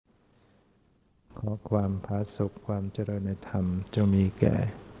ขอความผาสุกความเจริญในธรรมจงมีแก่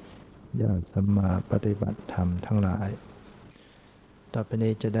ญาติสัมมาปฏิบัติธรรมทั้งหลาย ต่อไป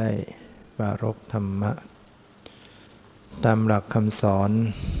นี้จะได้ปรารภธรรมะตามหลักคำสอน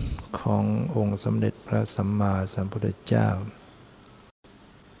ขององค์สมเด็จพระสัมมาสัมพุทธเจ้า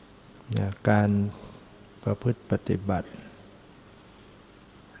การประพฤติปฏิบัติ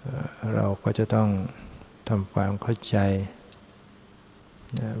เราก็จะต้องทำความเข้าใจ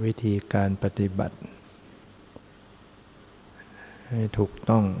วิธีการปฏิบัติให้ถูก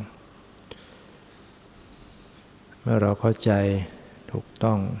ต้องเมื่อเราเข้าใจถูก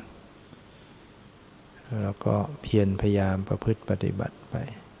ต้องแล้วก็เพียรพยายามประพฤติปฏิบัติไป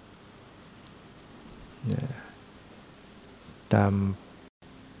ตาม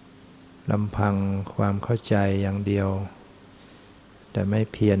ลำพังความเข้าใจอย่างเดียวแต่ไม่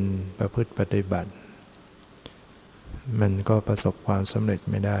เพียรประพฤติปฏิบัติมันก็ประสบความสำเร็จ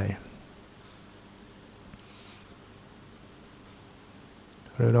ไม่ได้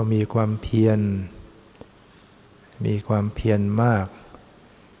หรือเรามีความเพียรมาก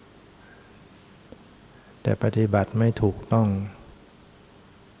แต่ปฏิบัติไม่ถูกต้อง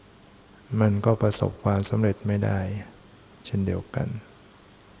มันก็ประสบความสำเร็จไม่ได้เช่นเดียวกัน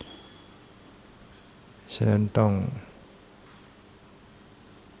ฉะนั้นต้อง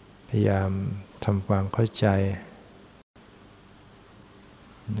พยายามทำความเข้าใจ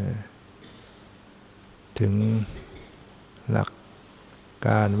ถึงหลักก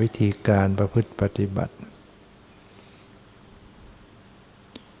ารวิธีการประพฤติปฏิบัติ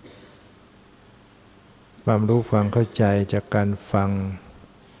ความรู้ความเข้าใจจากการฟัง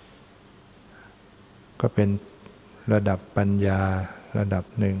ก็เป็นระดับปัญญาระดับ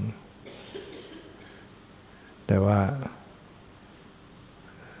หนึ่งแต่ว่า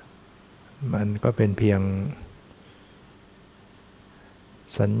มันก็เป็นเพียง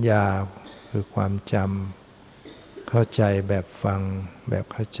สัญญาคือความจำเข้าใจแบบฟังแบบ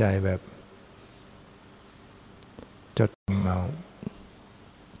เข้าใจแบบจดจำเอา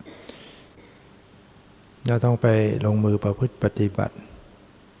เราต้องไปลงมือประพฤติปฏิบัติ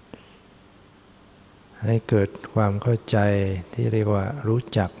ให้เกิดความเข้าใจที่เรียกว่ารู้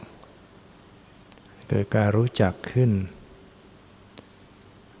จักเกิดการรู้จักขึ้น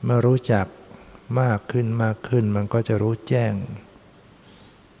เมื่อรู้จักมากขึ้นมันก็จะรู้แจ้ง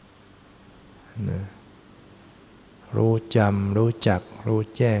รู้จำรู้จักรู้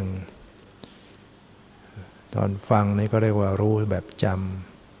แจ้งตอนฟังนี่ก็เรียกว่ารู้แบบจ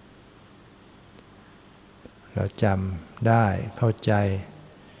ำเราจำได้เข้าใจ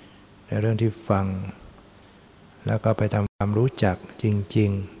ในเรื่องที่ฟังแล้วก็ไปทำความรู้จักจริ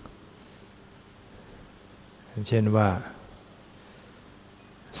งๆเช่นว่า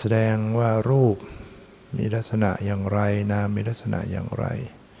แสดงว่ารูปมีลักษณะอย่างไรนามมีลักษณะอย่างไร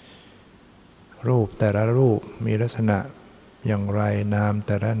รูปแต่ละรูปมีลักษณะอย่างไรนามแ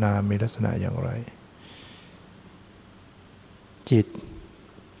ต่ละนามมีลักษณะอย่างไรจิต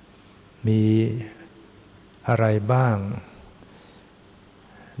มีอะไรบ้าง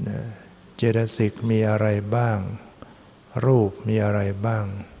เจตสิกมีอะไรบ้างรูปมีอะไรบ้าง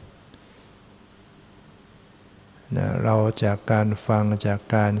เราจากการฟังจาก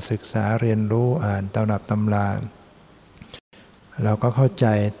การศึกษาเรียนรู้อ่านตำรับตำราเราก็เข้าใจ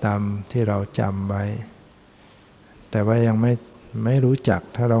ตามที่เราจำไว้แต่ว่ายังไม่รู้จัก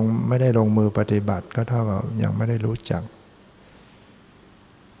ถ้าเราไม่ได้ลงมือปฏิบัติก็เท่ากับยังไม่ได้รู้จัก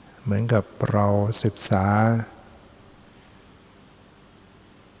เหมือนกับเราศึกษา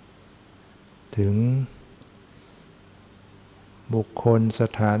ถึงบุคคลส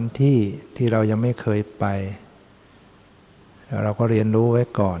ถานที่ที่เรายังไม่เคยไปเราก็เรียนรู้ไว้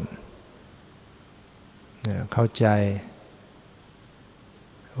ก่อนเข้าใจ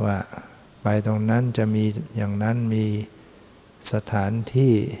ว่าไปตรงนั้นจะมีอย่างนั้นมีสถาน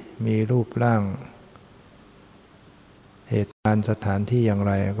ที่มีรูปร่างเหตุการณ์สถานที่อย่าง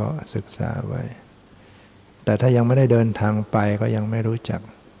ไรก็ศึกษาไว้แต่ถ้ายังไม่ได้เดินทางไปก็ยังไม่รู้จัก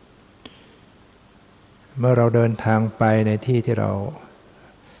เมื่อเราเดินทางไปในที่ที่เรา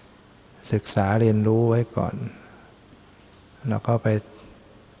ศึกษาเรียนรู้ไว้ก่อนเราก็ไป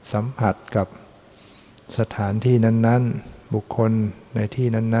สัมผัสกับสถานที่นั้นๆบุคคลในที่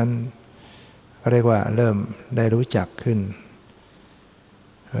นั้นๆก็เรียกว่าเริ่มได้รู้จักขึ้น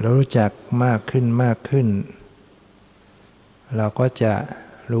เรารู้จักมากขึ้นเราก็จะ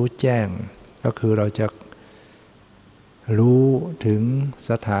รู้แจ้งก็คือเราจะรู้ถึง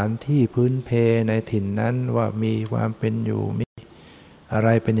สถานที่พื้นเพในถิ่นนั้นว่ามีความเป็นอยู่มีอะไร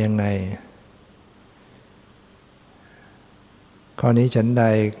เป็นยังไงข้อนี้ฉันใด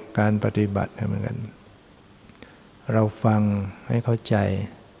การปฏิบัติเหมือนกันเราฟังให้เข้าใจ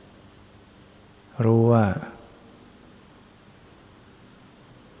รู้ว่า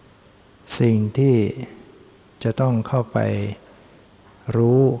สิ่งที่จะต้องเข้าไป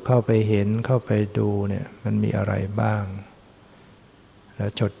รู้เข้าไปเห็นเข้าไปดูเนี่ยมันมีอะไรบ้างแล้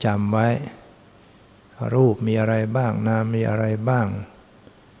วจดจำไว้รูปมีอะไรบ้างนามมีอะไรบ้าง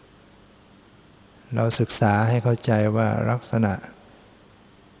เราศึกษาให้เข้าใจว่าลักษณะ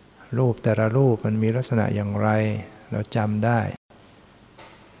รูปแต่ละรูปมันมีลักษณะอย่างไรเราจำได้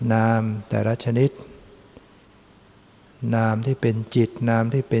นามแต่ละชนิดนามที่เป็นจิตนาม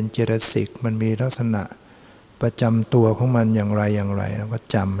ที่เป็นเจตสิกมันมีลักษณะประจำตัวของมันอย่างไรอย่างไรเราก็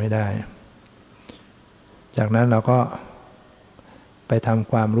จำไม่ได้จากนั้นเราก็ไปท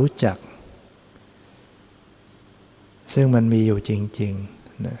ำความรู้จักซึ่งมันมีอยู่จริง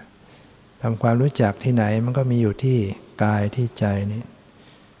ๆนะทำความรู้จักที่ไหนมันก็มีอยู่ที่กายที่ใจนี้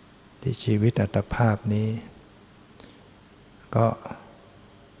ที่ชีวิตอัตภาพนี้ก็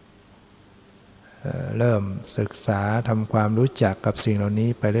เริ่มศึกษาทำความรู้จักกับสิ่งเหล่านี้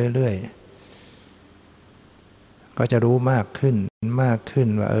ไปเรื่อยๆก็จะรู้มากขึ้น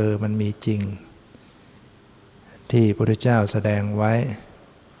ว่ามันมีจริงที่พระพุทธเจ้าแสดงไว้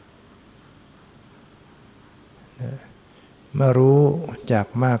เมื่อรู้จัก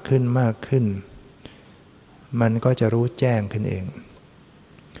มากขึ้นมันก็จะรู้แจ้งขึ้นเอง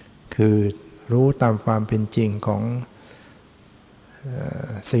คือรู้ตามความเป็นจริงของ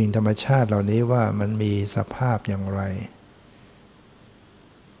สิ่งธรรมชาติเหล่านี้ว่ามันมีสภาพอย่างไร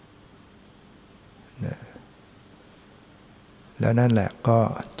แล้วนั่นแหละก็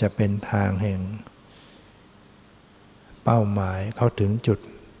จะเป็นทางแห่งเป้าหมายเข้าถึงจุด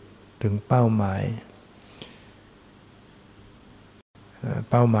ถึงเป้าหมา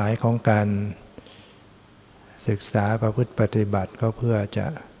ยของการศึกษาประพฤติปฏิบัติก็เพื่อจะ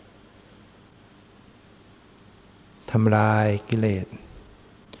ทำลายกิเลส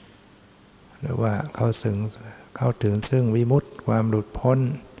หรือว่าเข้าถึงซึ่งวิมุตติความหลุดพ้น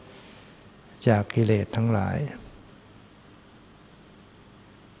จากกิเลสทั้งหลาย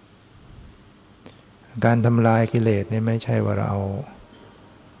การทำลายกิเลสนี่ไม่ใช่ว่าเรา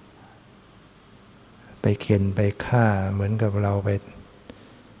ไปเข็นไปฆ่าเหมือนกับเราไป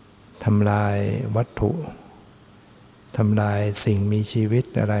ทำลายวัตถุทำลายสิ่งมีชีวิต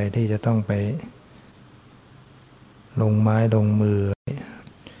อะไรที่จะต้องไปลงไม้ลงมือ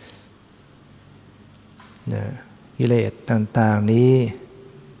นะกิเลสต่างๆนี้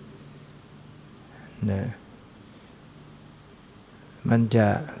นะมันจะ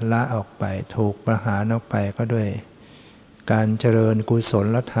ละออกไปถูกประหารออกไปก็ด้วยการเจริญกุศ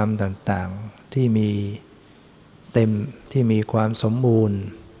ลธรรมต่างๆที่มีความสมบูรณ์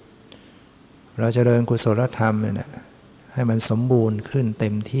เราเจริญกุศลธรรมเนี่ยให้มันสมบูรณ์ขึ้นเต็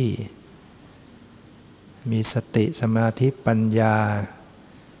มที่มีสติสมาธิปัญญา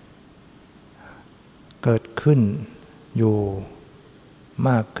เกิดขึ้นอยู่ม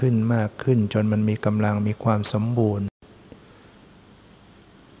ากขึ้นจนมันมีกำลังมีความสมบูรณ์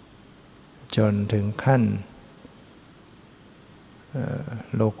จนถึงขั้น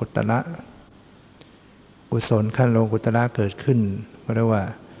โลกุตระกุศลขั้นโลกุตระเกิดขึ้นก็เรียกว่า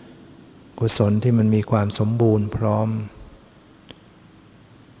กุศลที่มันมีความสมบูรณ์พร้อม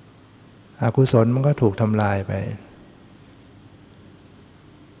อกุศลมันก็ถูกทำลายไป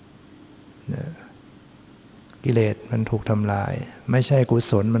กิเลสมันถูกทำลายไม่ใช่กุ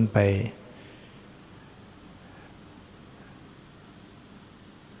ศลมันไป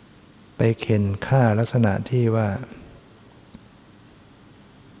เข็นฆ่าลักษณะที่ว่า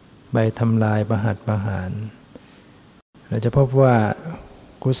ไปทำลายประหัตประหารเราจะพบว่า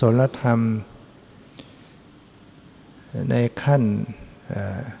กุศลธรรมในขั้น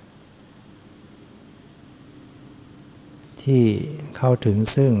ที่เข้าถึง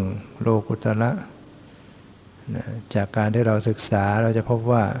ซึ่งโลกุตระจากการที่เราศึกษาเราจะพบ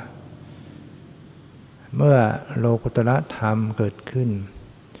ว่าเมื่อโลกุตระธรรมเกิดขึ้น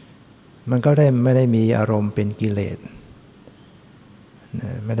มันก็ไม่ได้มีอารมณ์เป็นกิเลส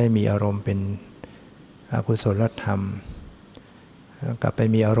ไม่ได้มีอารมณ์เป็นอกุศลธรรมกลับไป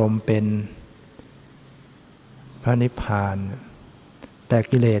มีอารมณ์เป็นพระนิพพานแต่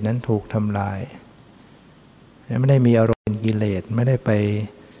กิเลสนั้นถูกทำลายไม่ได้มีอารมณ์เป็นกิเลสไม่ได้ไป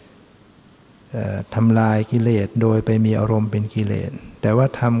ทำลายกิเลสโดยไปมีอารมณ์เป็นกิเลสแต่ว่า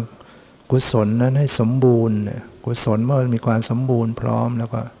ทำกุศลนั้นให้สมบูรณ์กุศลเมื่อมีความสมบูรณ์พร้อมแล้ว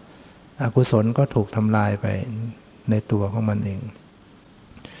ก็อกุศลก็ถูกทำลายไปในตัวของมันเอง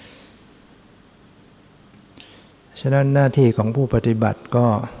ฉะนั้นหน้าที่ของผู้ปฏิบัติก็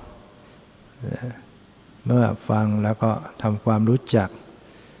เมื่อฟังแล้วก็ทำความรู้จัก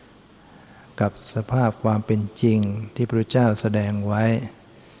กับสภาพความเป็นจริงที่พระพุทธเจ้าแสดงไว้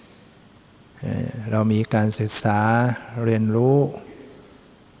เรามีการศึกษาเรียนรู้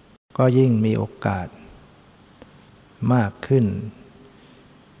ก็ยิ่งมีโอกาสมากขึ้น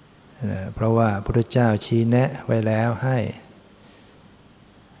เพราะว่าพระพุทธเจ้าชี้แนะไว้แล้วใ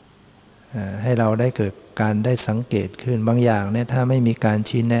ห้เราได้เกิดการได้สังเกตขึ้นบางอย่างเนี่ยถ้าไม่มีการ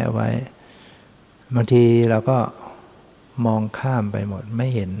ชี้แนะไว้บางทีเราก็มองข้ามไปหมดไม่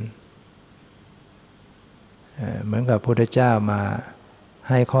เห็นเหมือนกับพระพุทธเจ้ามา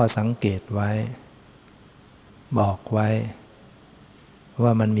ให้ข้อสังเกตไว้บอกไว้ว่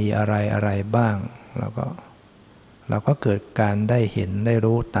ามันมีอะไรอะไรบ้างเราก็เกิดการได้เห็นได้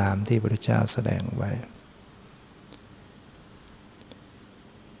รู้ตามที่พระพุทธเจ้าแสดงไว้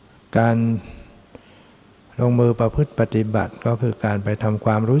การลงมือประพฤติปฏิบัติก็คือการไปทำค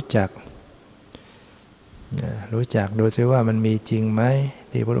วามรู้จักดูซิว่ามันมีจริงไหม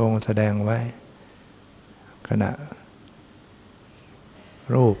ที่พระองค์แสดงไว้ขณะ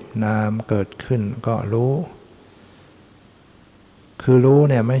รูปนามเกิดขึ้นก็รู้คือรู้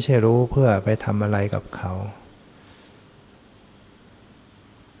เนี่ยไม่ใช่รู้เพื่อไปทำอะไรกับเขา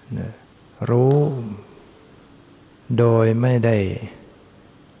รู้โดยไม่ได้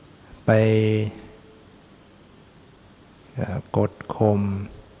ไปกดข่ม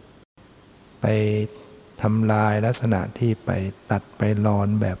ไปทำลายลักษณะที่ไปตัดไปรอน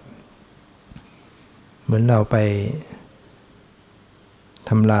แบบเหมือนเราไป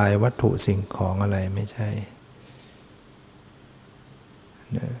ทำลายวัตถุสิ่งของอะไรไม่ใช่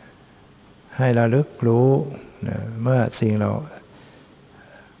ให้ระลึกรู้เมื่อสิ่งเรา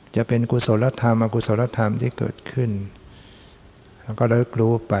จะเป็นกุศลธรรมอกุศลธรรมที่เกิดขึ้นแล้วก็ระลึก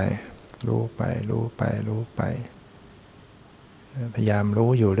รู้ไปพยายามรู้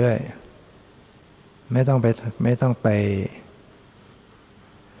อยู่เรื่อยไม่ต้องไป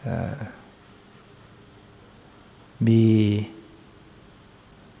มี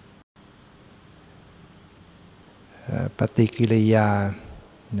ปฏิกิริยา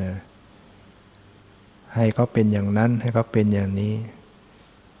ให้เขาเป็นอย่างนั้นให้เขาเป็นอย่างนี้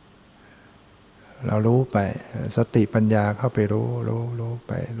เรารู้ไปสติปัญญาเข้าไปรู้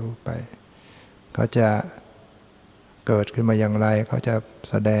ไปเขาจะเกิดขึ้นมาอย่างไรเขาจะ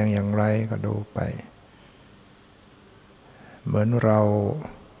แสดงอย่างไรก็ดูไปเหมือนเรา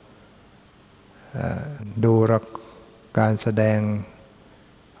ดูการแสดง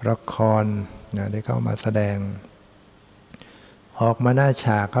ละครที่เข้ามาแสดงออกมาหน้าฉ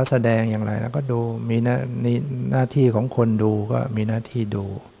ากเขาแสดงอย่างไรแล้วก็ดูมีหน้าที่ของคนดูก็มีหน้าที่ดู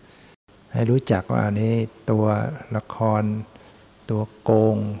ให้รู้จักว่าอันนี้ตัวละครตัวโก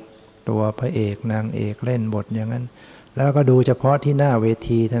งตัวพระเอกนางเอกเล่นบทอย่างนั้นแล้วก็ดูเฉพาะที่หน้าเว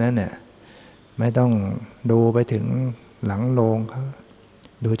ทีเท่านั้นเนี่ยไม่ต้องดูไปถึงหลังโรงเขา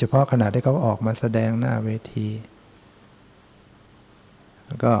ดูเฉพาะขณะที่เขาออกมาแสดงหน้าเวที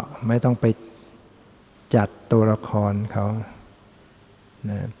ก็ไม่ต้องไปจัดตัวละครเขา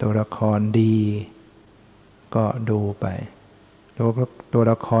ตัวละครดีก็ดูไปตัว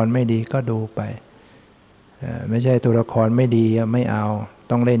ละครไม่ดีก็ดูไปไม่ใช่ตัวละครไม่ดีไม่เอา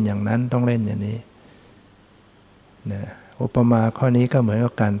ต้องเล่นอย่างนั้นต้องเล่นอย่างนี้อุปมาข้อนี้ก็เหมือนกั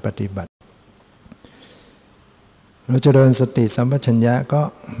บการปฏิบัติเราเจริญสติสัมปชัญญะก็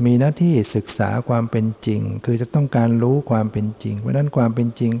มีหน้าที่ศึกษาความเป็นจริงคือจะต้องการรู้ความเป็นจริงเพราะนั้นความเป็น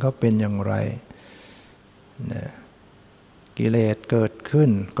จริงเขาเป็นอย่างไรกิเลสเกิดขึ้น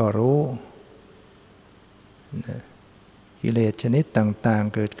ก็รู้กิเลสชนิดต่าง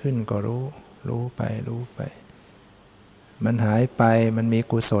ๆเกิดขึ้นก็รู้ไปมันหายไปมันมี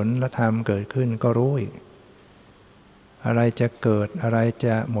กุศลธรรมเกิดขึ้นก็รู้อีกอะไรจะเกิดอะไรจ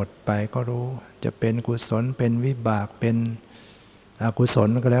ะหมดไปก็รู้จะเป็นกุศลเป็นวิบากเป็นอกุศล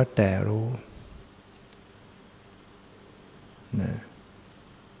ก็แล้วแต่รู้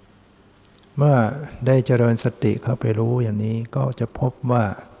เมื่อได้เจริญสติเข้าไปรู้อย่างนี้ก็จะพบว่า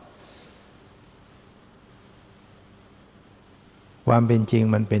ความเป็นจริง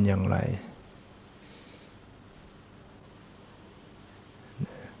มันเป็นอย่างไร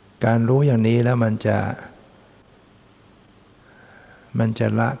การรู้อย่างนี้แล้วมันจะ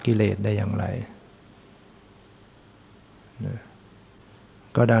ละกิเลสได้อย่างไร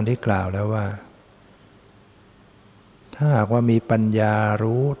ก็ดังที่กล่าวแล้วว่าถ้าหากว่ามีปัญญา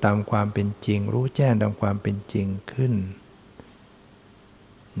รู้ตามความเป็นจริงรู้แจ้งตามความเป็นจริงขึ้น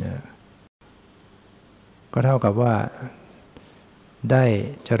ก็เท่ากับว่าได้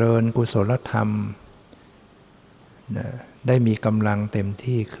เจริญกุศลธรรมได้มีกำลังเต็ม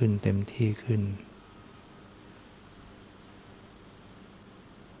ที่ขึ้น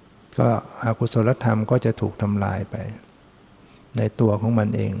ก็อกุศลธรรมก็จะถูกทำลายไปในตัวของมัน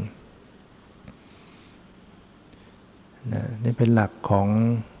เองนี่เป็นหลักของ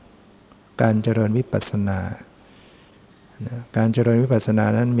การเจริญวิปัสสนาการเจริญวิปัสสนา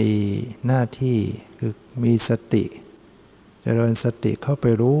นั้นมีหน้าที่คือมีสติเจริญสติเข้าไป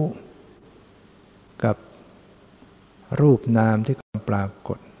รู้กับรูปนามที่กำลังปราก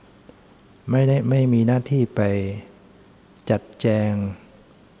ฏไม่มีหน้าที่ไปจัดแจง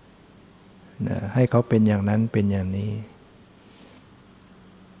ให้เขาเป็นอย่างนั้นเป็นอย่างนี้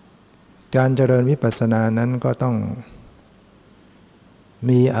การเจริญวิปัสสนานั้นก็ต้อง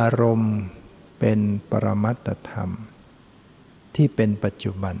มีอารมณ์เป็นปรมัตถธรรมที่เป็นปัจ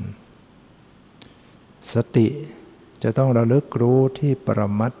จุบันสติจะต้องระลึกรู้ที่ปร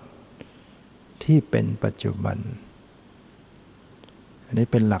มัตถ์ที่เป็นปัจจุบันอันนี้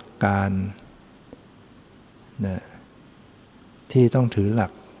เป็นหลักการนะที่ต้องถือหลั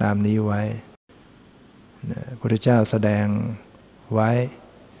กตามนี้ไว้นะพระพุทธเจ้าแสดงไว้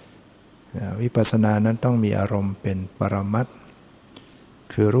นะวิปัสสนานั้นต้องมีอารมณ์เป็นปรมัตถ์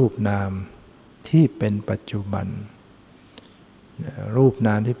คือรูปนามที่เป็นปัจจุบันรูปน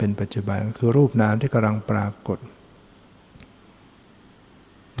ามที่เป็นปัจจุบันคือรูปนามที่กำลังปรากฏ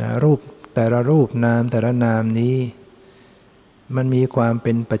รูปแต่ละรูปนามแต่ละนามนี้มันมีความเ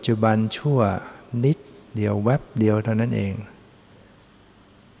ป็นปัจจุบันชั่วนิดเดียวแวบเดียวเท่านั้นเอง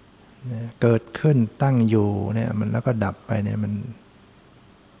เกิดขึ้นตั้งอยู่เนี่ยมันแล้วก็ดับไปเนี่ย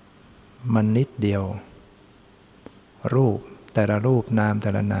มันนิดเดียวรูปแต่ละรูปนามแ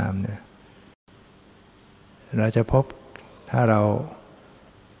ต่ละนามเนี่ยเราจะพบถ้าเรา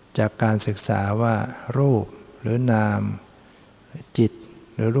จากการศึกษาว่ารูปหรือนามจิต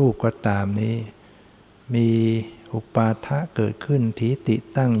หรือรูปก็ตามนี้มีอุปาทะเกิดขึ้นถีติ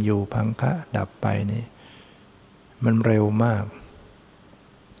ตั้งอยู่พังคะดับไปนี่มันเร็วมาก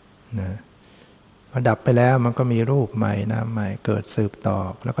นะพอดับไปแล้วมันก็มีรูปใหม่นามใหม่เกิดสืบต่อ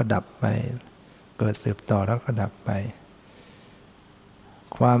แล้วก็ดับไปเกิดสืบต่อแล้วก็ดับไป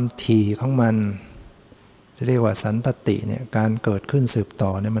ความถี่ของมันจะเรียกว่าสันตติเนี่ยการเกิดขึ้นสืบต่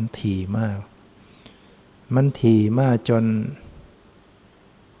อเนี่ยมันถี่มากจน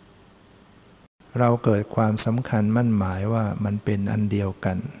เราเกิดความสำคัญมั่นหมายว่ามันเป็นอันเดียว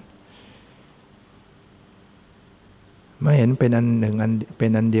กันเมื่อเห็นเป็นอันหนึ่งเป็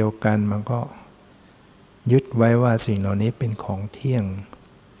นอันเดียวกันมันก็ยึดไว้ว่าสิ่งเหล่านี้เป็นของเที่ยง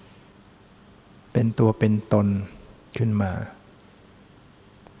เป็นตัวเป็นตนขึ้นมา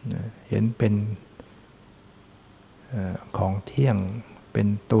เห็นเป็นของเที่ยงเป็น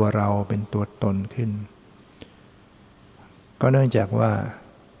ตัวเราเป็นตัวตนขึ้นก็เนื่องจากว่า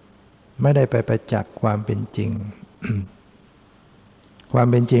ไม่ได้ไปประจักษ์ความเป็นจริง ความ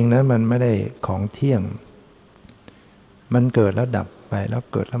เป็นจริงนั้นมันไม่ได้ของเที่ยงมันเกิดแล้วดับไปแล้ว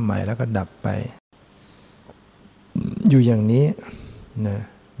เกิดแล้วใหม่แล้วก็ดับไปอยู่อย่างนี้นะ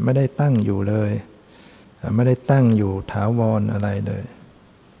ไม่ได้ตั้งอยู่เลยไม่ได้ตั้งอยู่ถาวรอะไรเลย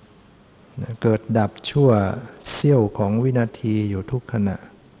นะเกิดดับชั่วเสี้ยวของวินาทีอยู่ทุกขณะ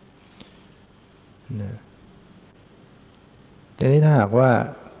นะแต่นี้ถ้าหากว่า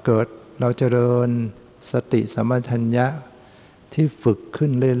เกิดเราเจริญสติสัมปชัญญะที่ฝึกขึ้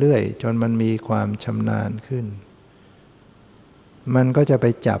นเรื่อยๆจนมันมีความชำนาญขึ้นมันก็จะไป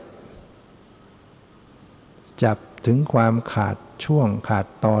จับถึงความขาดช่วงขาด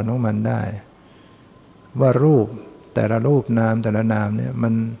ตอนของมันได้ว่ารูปแต่ละรูปนามแต่ละนามเนี่ยมั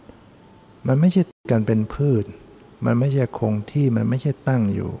นไม่ใช่กันเป็นพืชมันไม่ใช่คงที่มันไม่ใช่ตั้ง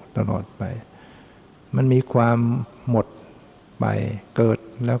อยู่ตลอดไปมันมีความหมดไปเกิด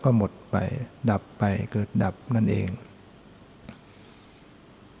แล้วก็หมดไปดับไปเกิดดับนั่นเอง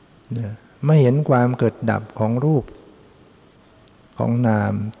ไม่เห็นความเกิดดับของรูปของนา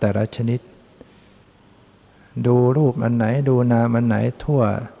มแต่ละชนิดดูรูปอันไหนดูนามอันไหนทั่ว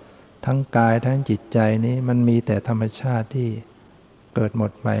ทั้งกายทั้งจิตใจนี้มันมีแต่ธรรมชาติที่เกิดหม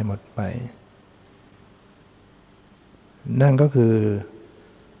ดไปนั่นก็คือ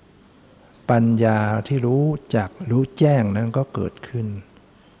ปัญญาที่รู้จักรู้แจ้งนั้นก็เกิดขึ้น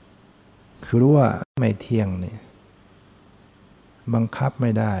คือรู้ว่าไม่เที่ยงนี่บังคับไ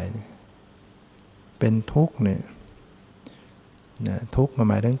ม่ได้เป็นทุกข์เนี่ยทุกข์ห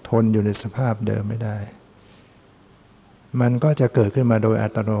มายถึงทนอยู่ในสภาพเดิมไม่ได้มันก็จะเกิดขึ้นมาโดยอั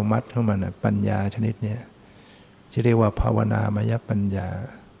ตโนมัติของมันปัญญาชนิดนี้ที่เรียกว่าภาวนามยปัญญา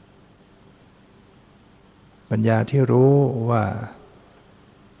ปัญญาที่รู้ว่า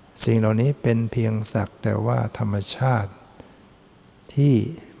สิ่งเหล่านี้เป็นเพียงสักแต่ว่าธรรมชาติที่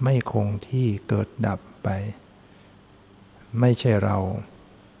ไม่คงที่เกิดดับไปไม่ใช่เรา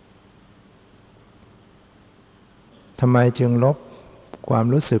ทำไมจึงลบความ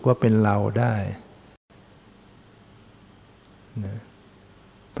รู้สึกว่าเป็นเราได้นะ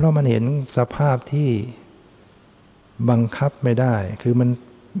เพราะมันเห็นสภาพที่บังคับไม่ได้คือมัน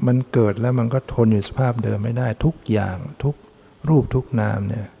มันเกิดแล้วมันก็ทนอยู่สภาพเดิมไม่ได้ทุกอย่างทุกรูปทุกนาม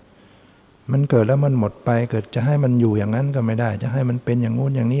เนี่ยมันเกิดแล้วมันหมดไปเกิดจะให้มันอยู่อย่างนั้นก็ไม่ได้จะให้มันเป็นอย่างงู้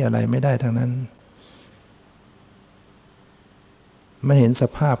นอย่างนี้อะไรไม่ได้ทั้งนั้นมันเห็นส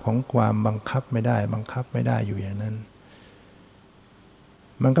ภาพของความบังคับไม่ได้อยู่อย่างนั้น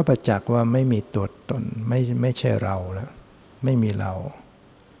มันก็ประจักษ์ว่าไม่มีตัวตนไม่ใช่เราแล้วไม่มีเรา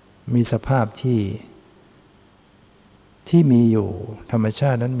มีสภาพที่มีอยู่ธรรมชา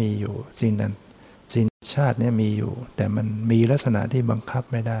ตินั้นมีอยู่สิ่งนั้นสิ่งชาตินี้มีอยู่แต่มันมีลักษณะที่บังคับ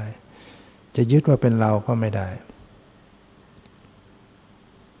ไม่ได้จะยึดว่าเป็นเราก็ไม่ได้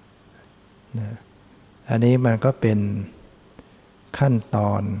นะอันนี้มันก็เป็นขั้นต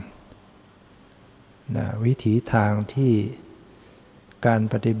อนนะวิถีทางที่การ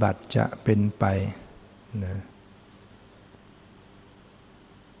ปฏิบัติจะเป็นไปนะ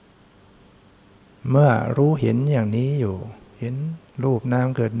เมื่อรู้เห็นอย่างนี้อยู่เห็นรูปนาม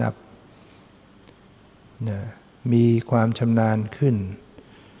เกิดดับนะมีความชำนาญขึ้น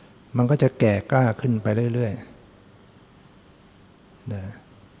มันก็จะแก่กล้าขึ้นไปเรื่อยๆนะ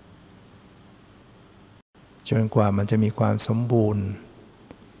จนกว่ามันจะมีความสมบูรณ์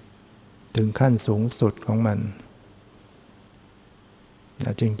ถึงขั้นสูงสุดของมันน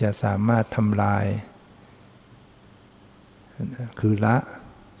ะจึงจะสามารถทำลายคือละ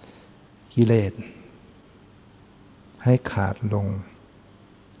กิเลสให้ขาดลง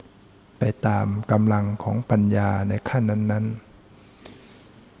ไปตามกำลังของปัญญาในขั้นนั้นๆ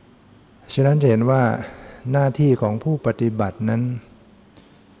ฉะนั้นจะเห็นว่าหน้าที่ของผู้ปฏิบัตินั้น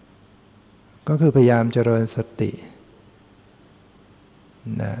ก็คือพยายามเจริญสติ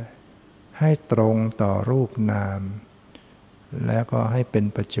นะให้ตรงต่อรูปนามแล้วก็ให้เป็น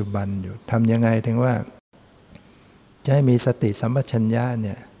ปัจจุบันอยู่ทำยังไงถึงว่าจะให้มีสติสัมปชัญญะเ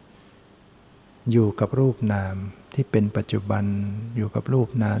นี่ยอยู่กับรูปนามที่เป็นปัจจุบันอยู่กับรูป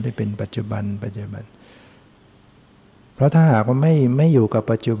นามที่เป็นปัจจุบันเพราะถ้าหากว่าไม่อยู่กับ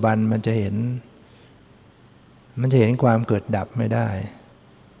ปัจจุบันมันจะเห็นความเกิดดับไม่ได้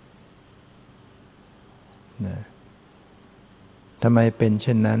นะทำไมเป็นเ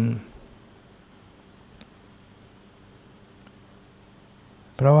ช่นนั้น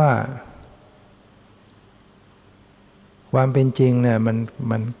เพราะว่าความเป็นจริงเนี่ย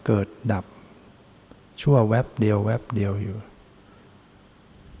มันเกิดดับชั่วแวบเดียวอยู่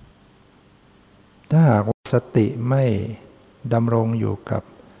ถ้าหากสติไม่ดำรงอยู่กับ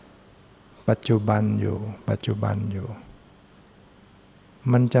ปัจจุบันอยู่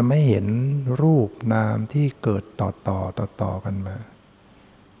มันจะไม่เห็นรูปนามที่เกิดต่อกันมา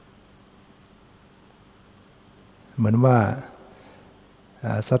เหมือนว่า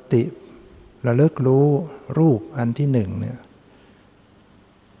สติระลึกรู้รูปอันที่หนึ่งเนี่ย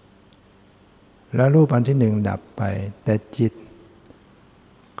แล้วรูปอันที่หนึ่งดับไปแต่จิต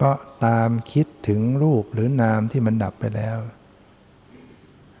ก็ตามคิดถึงรูปหรือนามที่มันดับไปแล้ว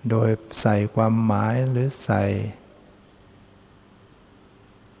โดยใส่ความหมายหรือใส่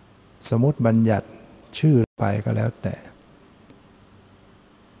สมมุติบัญญัติชื่อไปก็แล้วแต่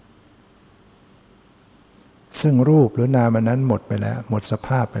ซึ่งรูปหรือนามอันนั้นหมดไปแล้วหมดสภ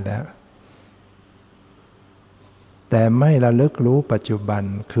าพไปแล้วแต่ไม่ระลึกรู้ปัจจุบัน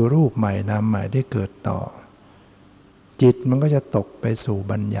คือรูปใหม่นามใหม่ได้เกิดต่อจิตมันก็จะตกไปสู่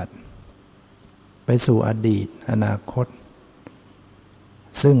บัญญัติไปสู่อดีตอนาคต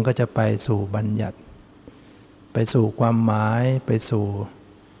ซึ่งก็จะไปสู่บัญญัติไปสู่ความหมายไปสู่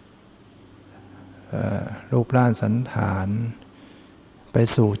รูปร่างสันฐานไป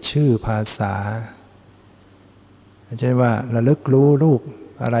สู่ชื่อภาษาใช่ว่าระลึกรู้รูป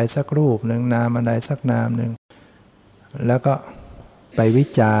อะไรสักรูปหนึ่งนามอะไรสักนามหนึ่งแล้วก็ไปวิ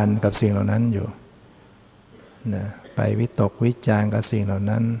จารณ์กับสิ่งเหล่านั้นอยู่นะไปวิตกวิจารณ์กับสิ่งเหล่า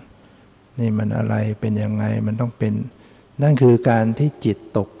นั้นนี่มันอะไรเป็นยังไงมันต้องเป็นนั่นคือการที่จิต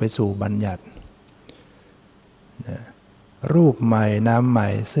ตกไปสู่บัญญัตินะรูปใหม่นามใหม่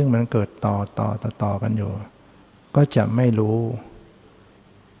ซึ่งมันเกิดต่อกันอยู่ก็จะไม่รู้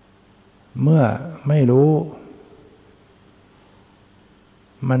เมื่อไม่รู้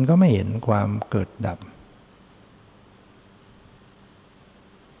มันก็ไม่เห็นความเกิดดับ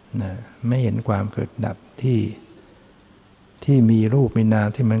นะไม่เห็นความเกิดดับที่มีรูปมีนาม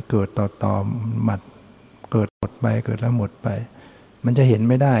ที่มันเกิดต่อหมัดเกิดหมดไปเกิดแล้วหมดไปมันจะเห็น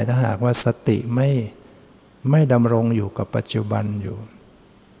ไม่ได้ถ้าหากว่าสติไม่ดำรงอยู่กับปัจจุบันอยู่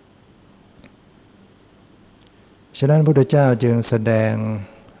ฉะนั้นพระพุทธเจ้าจึงแสดง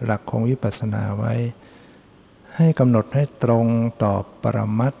หลักของวิปัสสนาไว้ให้กำหนดให้ตรงต่อปร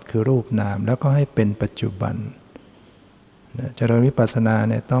มัตถ์คือรูปนามแล้วก็ให้เป็นปัจจุบันเจริญวิปัสสนา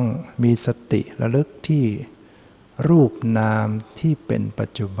เนี่ยต้องมีสติระลึกที่ รูปนามที่เป็นปั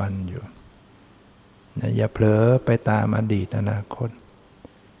จจุบันอยู่นะอย่าเผลอไปตามอดีตอนาคต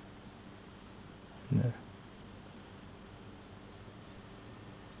นะ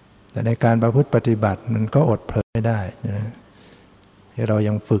แต่ในการประพฤติปฏิบัติมันก็อดเผลอไม่ได้นะที่เรา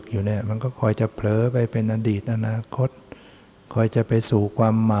ยังฝึกอยู่เนี่ยมันก็คอยจะเผลอไปเป็นอดีตอนาคตคอยจะไปสู่ควา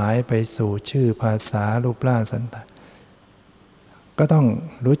มหมายไปสู่ชื่อภาษารูปร่างสันฐานก็ต้อง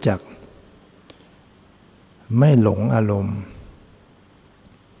รู้จักไม่หลงอารมณ์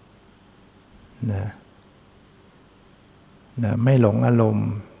นะไม่หลงอารมณ์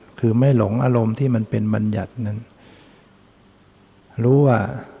คือไม่หลงอารมณ์ที่มันเป็นบัญญัตินั้นรู้ว่า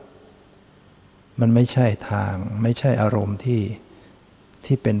มันไม่ใช่ทางไม่ใช่อารมณ์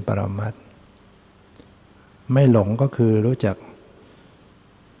ที่เป็นปรมัตถ์ไม่หลงก็คือรู้จัก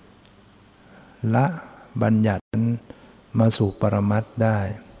ละบัญญัติมาสู่ปรมัตถ์ได้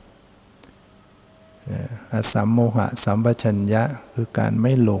อสัมโมหะสัมปชัญญะคือการไ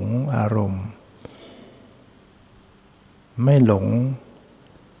ม่หลงอารมณ์ไม่หลง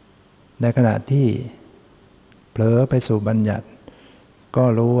ในขณะที่เผลอไปสู่บัญญัติก็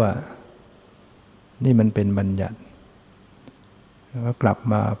รู้ว่านี่มันเป็นบัญญัติแล้วก็กลับ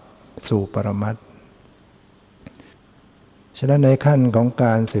มาสู่ปรมัตถ์ฉะนั้นในขั้นของก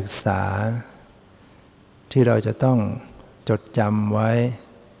ารศึกษาที่เราจะต้องจดจำไว้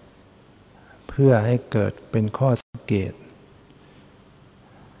เพื่อให้เกิดเป็นข้อสังเกต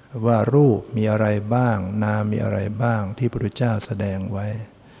ว่ารูปมีอะไรบ้างนามมีอะไรบ้างที่พระพุทธเจ้าแสดงไว้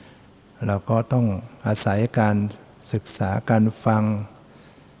เราก็ต้องอาศัยการศึกษาการฟัง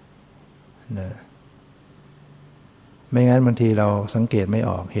นะไม่งั้นบางทีเราสังเกตไม่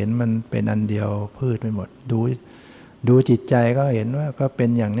ออกเห็นมันเป็นอันเดียวพืชไม่หมดดูจิตใจก็เห็นว่าก็เป็น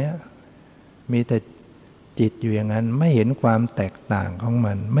อย่างเนี้ยมีแต่จิตอยู่อย่างนั้นไม่เห็นความแตกต่างของ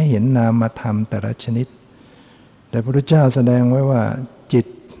มันไม่เห็นนามธรรมแต่ละชนิดแต่พระพุทธเจ้าแสดงไว้ว่าจิต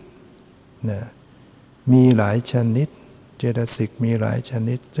เนี่ยมีหลายชนิดเจตสิกมีหลายช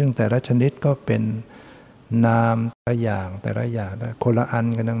นิดซึ่งแต่ละชนิดก็เป็นนามแต่ละอย่างคนละอัน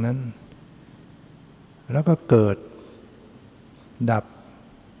กันดังนั้นแล้วก็เกิดดับ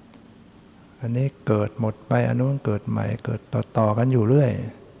อันนี้เกิดหมดไปอันนู้นเกิดใหม่เกิดต่อกันอยู่เรื่อย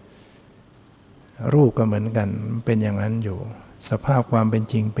รูปก็เหมือนกันเป็นอย่างนั้นอยู่สภาพความเป็น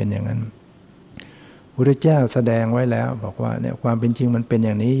จริงเป็นอย่างนั้นพระพุทธเจ้าแสดงไว้แล้วบอกว่าเนี่ยความเป็นจริงมันเป็นอ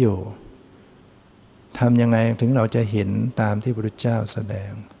ย่างนี้อยู่ทำยังไงถึงเราจะเห็นตามที่พระพุทธเจ้าแสด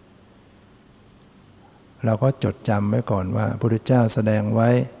งเราก็จดจำไว้ก่อนว่าพระพุทธเจ้าแสดงไว้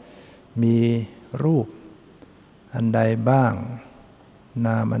มีรูปอันใดบ้างน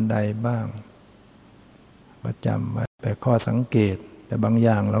ามอันใดบ้างก็จำไว้ไปข้อสังเกตแต่บางอ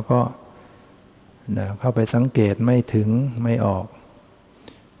ย่างเราก็เข้าไปสังเกตไม่ถึงไม่ออก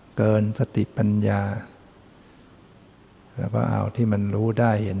เกินสติปัญญาแล้วก็เอาที่มันรู้ไ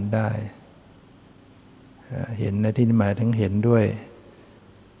ด้เห็นได้เห็นในที่นี้หมายถึงเห็นด้วย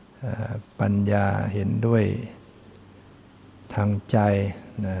ปัญญาเห็นด้วยทางใจ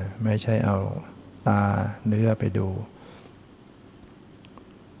นะไม่ใช่เอาตาเนื้อไปดู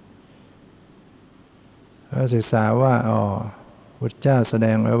ก็ศึกษาว่าพุทธเจ้าแสด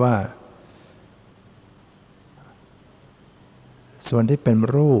งไว้ว่าส่วนที่เป็น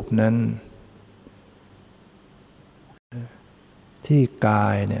รูปนั้นที่กา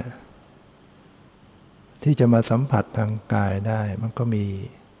ยเนี่ยที่จะมาสัมผัสทางกายได้มันก็มี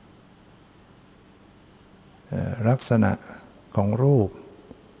ลักษณะของรูป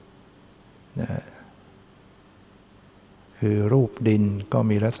คือรูปดินก็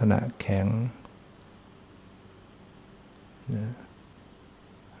มีลักษณะแข็ง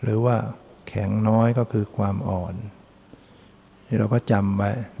หรือว่าแข็งน้อยก็คือความอ่อนนี่เราก็จำไ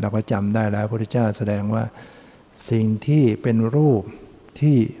ว้เราก็จำได้แล้วพระพุทธเจ้าแสดงว่าสิ่งที่เป็นรูป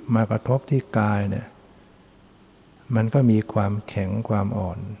ที่มากระทบที่กายเนี่ยมันก็มีความแข็งความอ่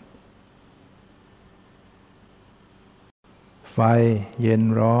อนไฟเย็น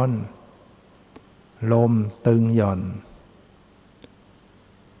ร้อนลมตึงหย่อน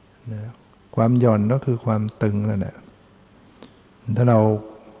ความหย่อนก็คือความตึงนั่นแหละถ้าเรา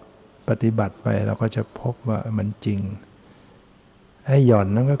ปฏิบัติไปเราก็จะพบว่ามันจริงไอ้หย่อน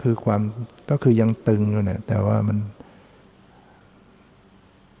นั่นก็คือความก็คือยังตึงอยู่เนี่ยแต่ว่า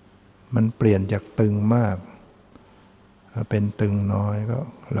มันเปลี่ยนจากตึงมากเป็นตึงน้อยก็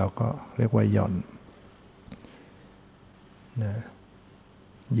เราก็เรียกว่าหย่อนนะ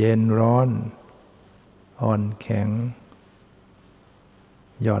เย็นร้อนอ่อนแข็ง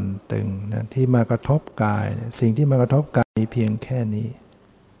หย่อนตึงนะที่มากระทบกายสิ่งที่มากระทบกายมีเพียงแค่นี้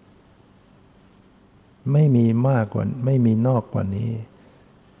ไม่มีมากกว่าไม่มีนอกกว่านี้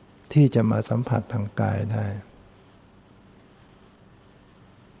ที่จะมาสัมผัสทางกายได้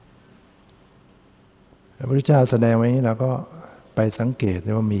พระพุทธเจ้าแสดงไว้นี้เราก็ไปสังเกต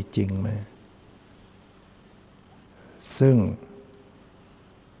ว่ามีจริงไหมซึ่ง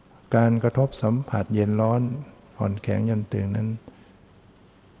การกระทบสัมผัสเย็นร้อนอ่อนแข็งหย่อนตึงนั้น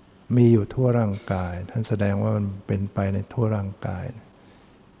มีอยู่ทั่วร่างกายท่านแสดงว่ามันเป็นไปในทั่วร่างกาย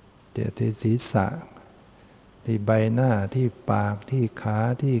ที่ศีรษะที่ใบหน้าที่ปากที่ขา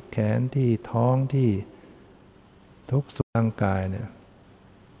ที่แขนที่ท้องที่ทุกส่วนร่างกายเนี่ย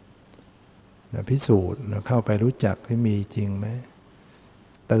พิสูจน์เข้าไปรู้จักที่มีจริงไหม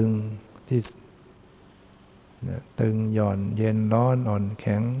ตึงที่ตึงหย่อนเย็นร้อนอ่อนแ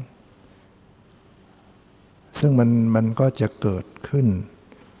ข็งซึ่งมันก็จะเกิดขึ้น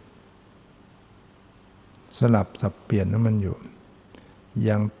สลับสับเปลี่ยนนั้นมันอยู่อ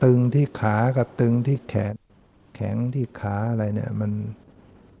ย่างตึงที่ขากับตึงที่แขนแข็งที่ขาอะไรเนี่ยมัน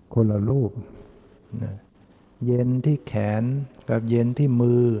คนละรูปนะเย็นที่แขนกับเย็นที่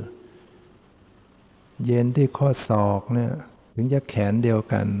มือเย็นที่ข้อศอกเนี่ยถึงจะแขนเดียว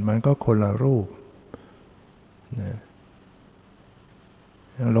กันมันก็คนละรูปนะ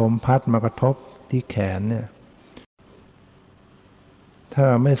ลมพัดมากระทบที่แขนเนี่ยถ้า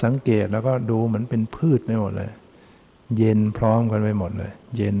ไม่สังเกตแล้วก็ดูเหมือนเป็นพืชไปหมดเลยเย็นพร้อมกันไปหมดเลย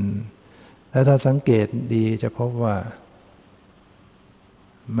เย็นแล้วถ้าสังเกตดีจะพบว่า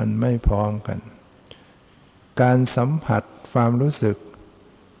มันไม่พร้อมกันการสัมผัสความรู้สึก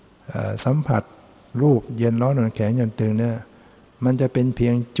สัมผัสรูปเย็นร้อนอ่อนแข็งหย่อนตึงเนี่ยมันจะเป็นเพี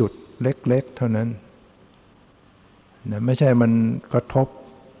ยงจุดเล็กๆเท่านั้นนะไม่ใช่มันกระทบ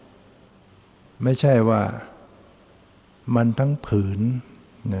ไม่ใช่ว่ามันทั้งผืน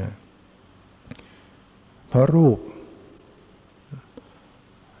นะเพราะรูป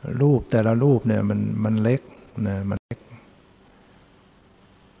แต่ละรูปเนี่ยมันเล็กนะมันเล็ก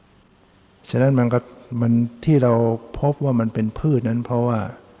ฉะนั้นมันที่เราพบว่ามันเป็นพืชนั้นเพราะว่า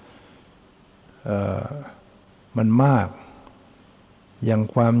มันมากอย่าง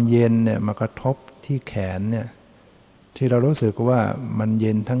ความเย็นเนี่ยมากระทบที่แขนเนี่ยที่เรารู้สึกว่ามันเ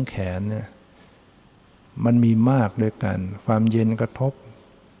ย็นทั้งแขนเนี่ยมันมีมากด้วยกันความเย็นกระทบ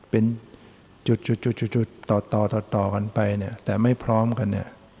เป็นจุดต่อกันไปเนี่ยแต่ไม่พร้อมกันเนี่ย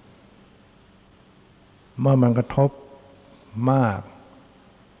เมื่อมันกระทบมาก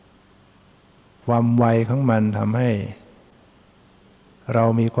ความไวของมันทำให้เรา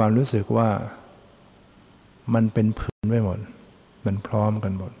มีความรู้สึกว่ามันเป็นผืนไปหมดมันพร้อมกั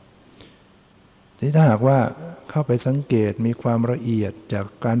นหมดที่ถ้าหากว่าเข้าไปสังเกตมีความละเอียดจาก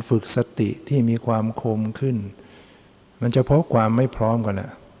การฝึกสติที่มีความคมขึ้นมันจะพบความไม่พร้อมกันแหล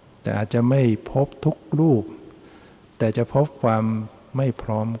ะแต่อาจจะไม่พบทุกรูปแต่จะพบความไม่พ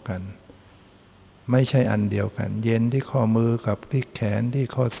ร้อมกันไม่ใช่อันเดียวกันเย็นที่ข้อมือกับที่แขนที่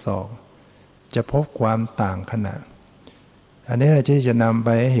ข้อศอกจะพบความต่างขณะอันนี้ที่จะนำไป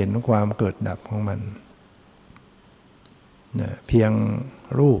ให้เห็นความเกิดดับของมันนะเพียง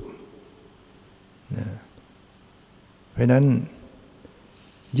รูปนะเพราะนั้น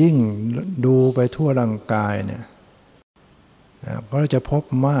ยิ่งดูไปทั่วร่างกายเนี่ยนะก็จะพบ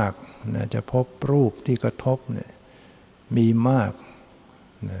มากนะจะพบรูปที่กระทบเนี่ยมีมาก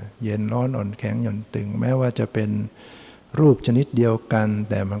นะเย็นร้อนอ่อนแข็งหย่อนตึงแม้ว่าจะเป็นรูปชนิดเดียวกัน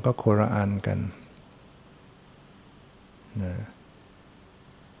แต่มันก็โคละอันกันนะ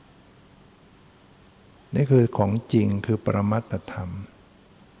นี่คือของจริงคือปรมัตถธรรม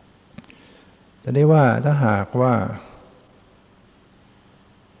แต่ได้ว่าถ้าหากว่า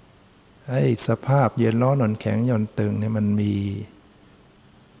ไอ้สภาพเย็นร้อนอ่อนแข็งหย่อนตึงเนี่ยมั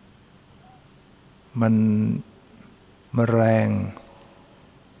นแรง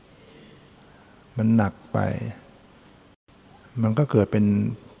มันหนักไปมันก็เกิดเ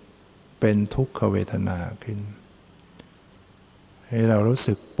ป็นทุกขเวทนาขึ้นให้เรารู้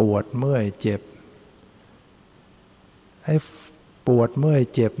สึกปวดเมื่อยเจ็บไอ้ปวดเมื่อย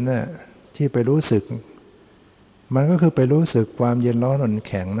เจ็บเนี่ยที่ไปรู้สึกมันก็คือไปรู้สึกความเย็นร้อนอ่อนแ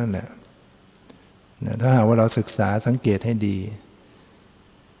ข็งนั่นแหละถ้าหากว่าเราศึกษาสังเกตให้ดี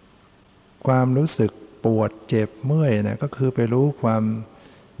ความรู้สึกปวดเจ็บเมื่อยนะก็คือไปรู้ความ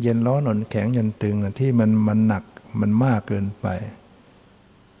เย็นร้อนอ่อนแข็งหย่อนตึงที่มันหนักมันมากเกินไป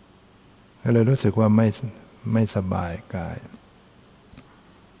ก็เลยรู้สึกว่าไม่สบายกาย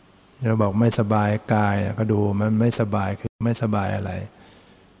เราบอกไม่สบายกายก็ดูมันไม่สบายคือไม่สบายอะไร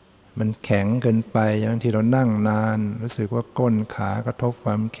มันแข็งเกินไปอย่างที่เรานั่งนานรู้สึกว่าก้นขากระทบค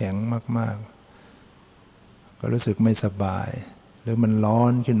วามแข็งมากๆก็รู้สึกไม่สบายหรือมันร้อ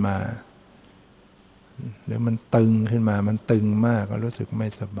นขึ้นมาหรือมันตึงขึ้นมามันตึงมากก็รู้สึกไม่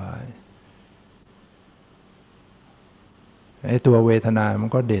สบายไอ้ตัวเวทนามั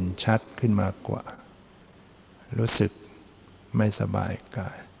นก็เด่นชัดขึ้นมากกว่ารู้สึกไม่สบายก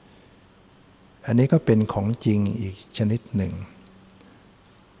าย อันนี้ก็เป็นของจริงอีกชนิดหนึ่ง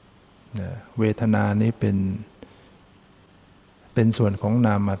นะเวทนานี้เป็นส่วนของน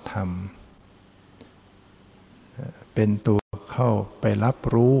ามธรรมเป็นตัวเข้าไปรับ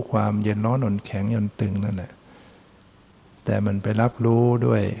รู้ความเย็นร้อนอ่อนแข็งหย่อนตึงนั่นแหละแต่มันไปรับรู้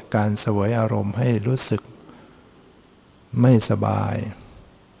ด้วยการเสวยอารมณ์ให้รู้สึกไม่สบาย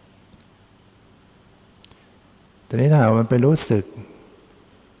แต่นี้ถ้ามันไปรู้สึก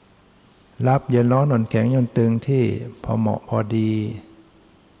รับเย็นร้อนอ่อนแข็งหย่อนตึงที่พอเหมาะพอดี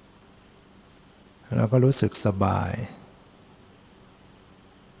เราก็รู้สึกสบาย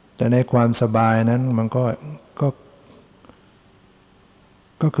แต่ในความสบายนั้นมันก็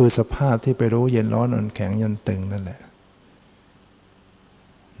คือสภาพที่ไปรู้เย็นร้อนอ่อนแข็งหย่อนตึงนั่นแหละ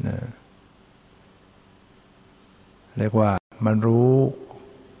นะเรียกว่ามันรู้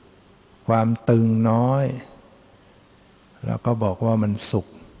ความตึงน้อยแล้วก็บอกว่ามันสุข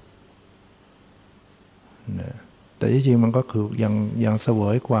นะแต่ที่จริงมันก็คือยังเสว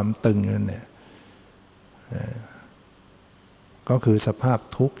ยความตึงนั่นแหละก็คือสภาพ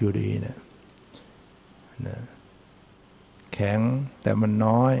ทุกข์อยู่ดีเนี่ยนะแข็งแต่มัน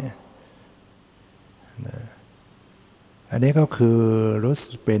น้อยนะอันนี้ก็คือรู้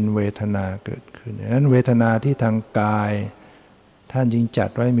สึกเป็นเวทนาเกิดขึ้นนั้นเวทนาที่ทางกายท่านจึงจัด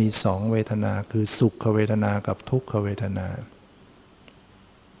ไว้มีสองเวทนาคือสุขเวทนากับทุกขเวทนา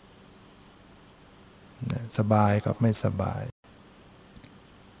สบายกับไม่สบาย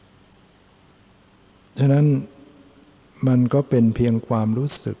ฉะนั้นมันก็เป็นเพียงความรู้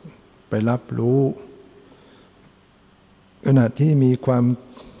สึกไปรับรู้ขณะที่มีความ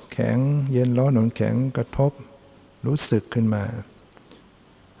แข็งเย็นร้อนอ่อนแข็งกระทบรู้สึกขึ้นมา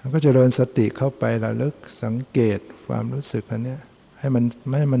แล้วก็เจริญสติเข้าไประลึกสังเกตความรู้สึกอันนี้ให้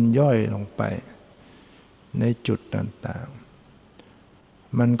มันย่อยลงไปในจุดต่าง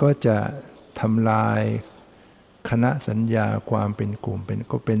ๆมันก็จะทำลายคณะสัญญาความเป็นกลุ่ม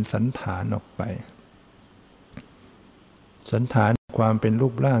ก็เป็นสันฐานออกไปสันฐานความเป็นรู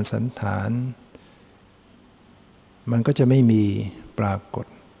ปร่างสันฐานมันก็จะไม่มีปรากฏ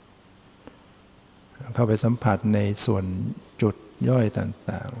เข้าไปสัมผัสในส่วนจุดย่อย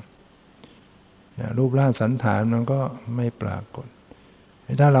ต่างๆรูปร่างสันฐานมันก็ไม่ปรากฏ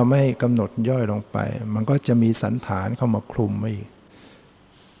ถ้าเราไม่กำหนดย่อยลงไปมันก็จะมีสันฐานเข้ามาคลุมไว้อีก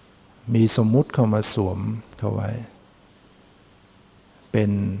มีสมมุติเข้ามาสวมเข้าไว้เป็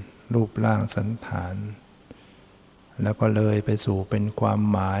นรูปร่างสันฐานแล้วก็เลยไปสู่เป็นความ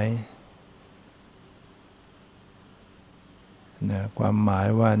หมายนะความหมาย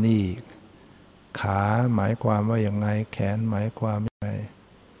ว่านี่ขาหมายความว่าอย่างไงแขนหมายความยังไง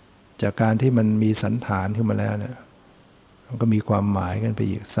จากการที่มันมีสันฐานขึ้นมาแล้วเนี่ยมันก็มีความหมายกันไป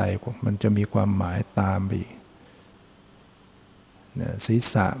อีกใส่มันจะมีความหมายตามไปอีกนะศีร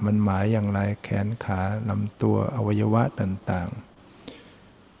ษะมันหมายอย่างไรแขนขาลำตัวอวัยวะต่าง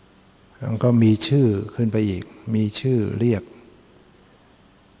ๆมันก็มีชื่อขึ้นไปอีกมีชื่อเรียก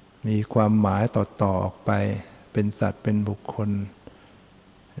มีความหมายต่อออกไปเป็นสัตว์เป็นบุคคล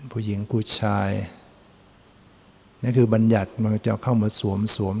เป็นผู้หญิงผู้ชายนี่คือบัญญัติมันจะเข้ามาส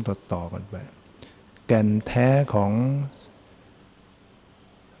วมต่อกันไปแก่นแท้ของ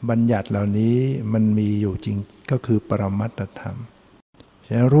บัญญัติเหล่านี้มันมีอยู่จริงก็คือปรมัตถธรรมฉ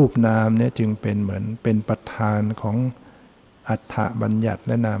ะนั้นรูปนามเนี่ยจึงเป็นเหมือนเป็นประธานของอัฏฐบัญญัติแ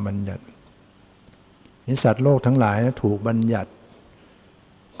ละนามบัญญัตินิสัตว์โลกทั้งหลายนะถูกบัญญัติ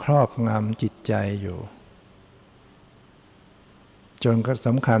ครอบงำจิตใจอยู่จนก็ส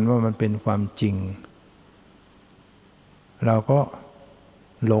ำคัญว่ามันเป็นความจริงเราก็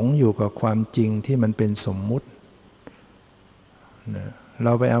หลงอยู่กับความจริงที่มันเป็นสมมุติเร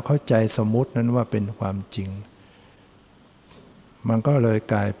าไปเอาเข้าใจสมมุตินั้นว่าเป็นความจริงมันก็เลย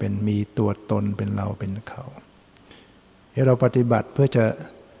กลายเป็นมีตัวตนเป็นเราเป็นเขาที่เราปฏิบัติเพื่อจะ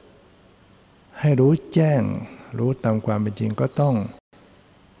ให้รู้แจ้งรู้ตามความเป็นจริงก็ต้อง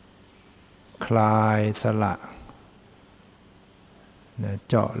คลายสละ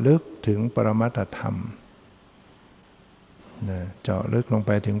เจาะลึกถึงปรมัตถธรรมเจาะลึกลงไ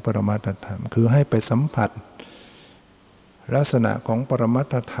ปถึงปรมัตถธรรมคือให้ไปสัมผัสลักษณะของปรมัต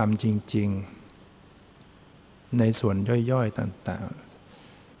ถธรรมจริงๆในส่วนย่อยๆต่าง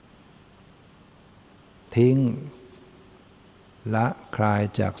ๆทิ้งละคลาย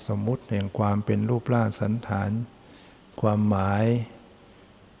จากสมมุติแห่งความเป็นรูปร่างสันฐานความหมาย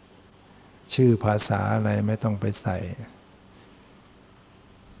ชื่อภาษาอะไรไม่ต้องไปใส่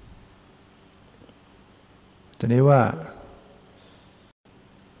ทีนี้ว่า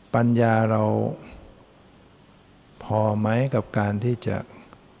ปัญญาเราพอไหมกับการที่จะ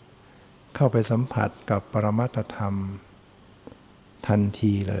เข้าไปสัมผัสกับปรมัตถธรรม ทัน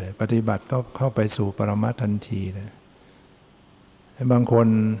ทีเลยปฏิบัติก็เข้าไปสู่ปรมัตถ์ทันทีเลยบางคน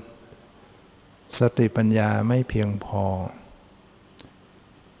สติปัญญาไม่เพียงพอ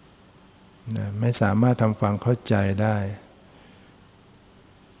ไม่สามารถทำความเข้าใจได้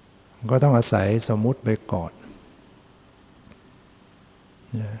ก็ต้องอาศัยสมมุติไปก่อน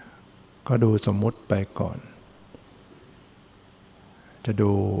ก็ดูสมมุติไปก่อนจะ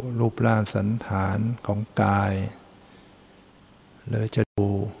ดูรูปร่างสันฐานของกายหรือจะดู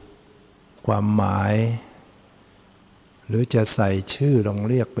ความหมายหรือจะใส่ชื่อลอง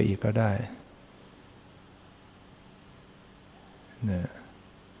เรียกไปอีกก็ได้นะ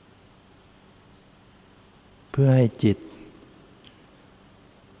เพื่อให้จิต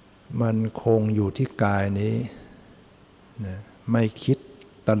มันคงอยู่ที่กายนี้นะไม่คิด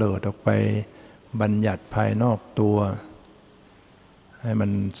เตลิดออกไปบัญญัติภายนอกตัวให้มั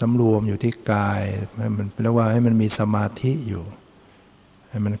นสำรวมอยู่ที่กายให้มันเรียกว่าให้มันมีสมาธิอยู่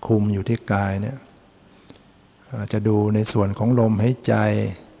ให้มันคุมอยู่ที่กายเนี่ยจะดูในส่วนของลมหายใจ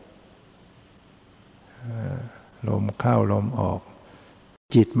ลมเข้าลมออก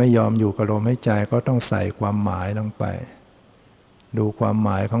จิตไม่ยอมอยู่กับลมหายใจก็ต้องใส่ความหมายลงไปดูความหม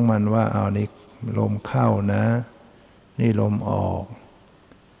ายของมันว่าเอานี่ลมเข้านะนี่ลมออก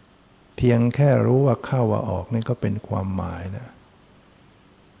เพียงแค่รู้ว่าเข้าว่าออกนี่ก็เป็นความหมายนะ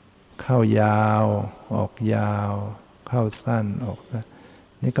เข้ายาวออกยาวเข้าสั้นออกสั้น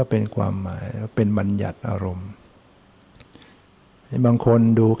นี่ก็เป็นความหมายเป็นบัญญัติอารมณ์บางคน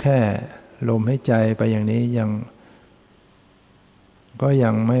ดูแค่ลมหายใจไปอย่างนี้ก็ยั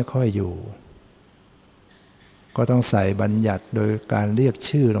งไม่ค่อยอยู่ก็ต้องใส่บัญญัติโดยการเรียก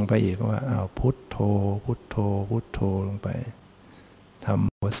ชื่อลงไปอีกว่าอ้าวพุทโธพุทโธพุทโธลงไปธัมโม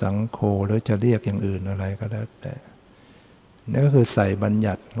สังโฆหรือจะเรียกอย่างอื่นอะไรก็แล้วแต่นั่นก็คือใส่บัญ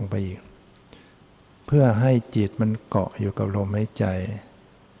ญัติลงไปอีกเพื่อให้จิตมันเกาะอยู่กับลมหายใจ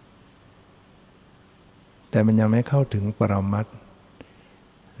แต่มันยังไม่เข้าถึงปรมัตถ์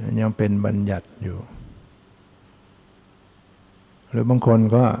ยังเป็นบัญญัติอยู่หรือบางคน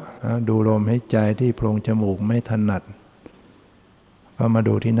ก็ดูลมหายใจที่โพรงจมูกไม่ถนัดก็มา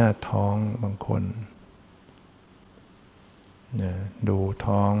ดูที่หน้าท้องบางคนดู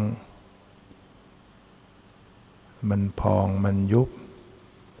ท้องมันพองมันยุบ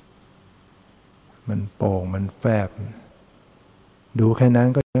มันโป่งมันแฟบดูแค่นั้น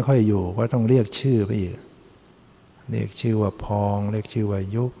ก็ไม่ค่อยอยู่ก็ต้องเรียกชื่อไปอีกเรียกชื่อว่าพองเรียกชื่อว่า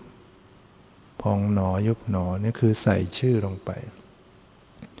ยุบพองหนอยุบหนอนี่คือใส่ชื่อลงไป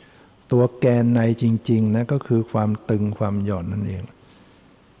ตัวแกนในจริงๆนะก็คือความตึงความหย่อนนั่นเอง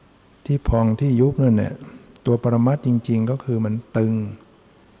ที่พองที่ยุบนั่นเนี่ยตัวปรมัตถ์จริงๆก็คือมันตึง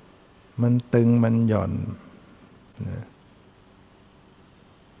มันหย่อนนะ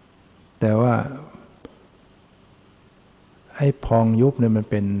แต่ว่าไอ้พองยุบเนี่ยมัน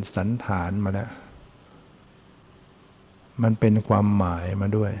เป็นสันฐานมาแล้วมันเป็นความหมายมา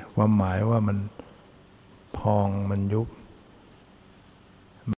ด้วยความหมายว่ามันพองมันยุบ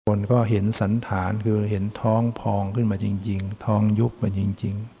บางคนก็เห็นสันฐานคือเห็นท้องพองขึ้นมาจริงๆท้องยุบมาจ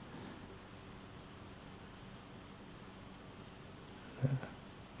ริงๆ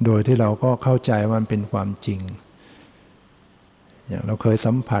โดยที่เราก็เข้าใจว่ามันเป็นความจริงอย่างเราเคย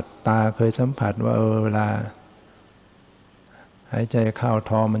สัมผัสตาเคยสัมผัสว่าเวลาหายใจเข้า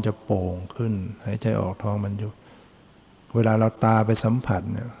ท้องมันจะโป่งขึ้นหายใจออกท้องมันยุบเวลาเราตาไปสัมผัส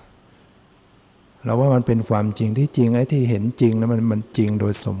เนี่ยเราว่ามันเป็นความจริงที่จริงไอ้ที่เห็นจริงนะมันจริงโด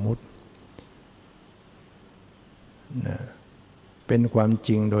ยสมมุตินะเป็นความจ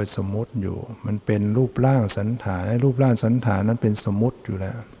ริงโดยสมมุติอยู่มันเป็นรูปร่างสันฐานรูปร่างสันฐานนั้นเป็นสมมุติอยู่แ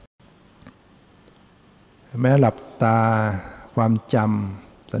ล้วแม้หลับตาความจ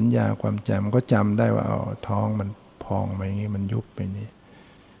ำสัญญาความจำก็จำได้ว่าท้องมันพองไปอย่างนี้มันยุบไปนี้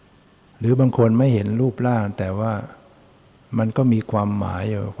หรือบางคนไม่เห็นรูปร่างแต่ว่ามันก็มีความหมาย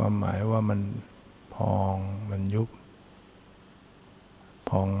อยู่ความหมายว่ามันพองมันยุบ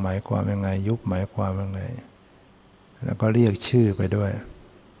พองหมายความยังไงยุบหมายความยังไงแล้วก็เรียกชื่อไปด้วย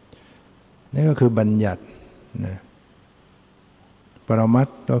นี่ก็คือบัญญัตินะปรมัต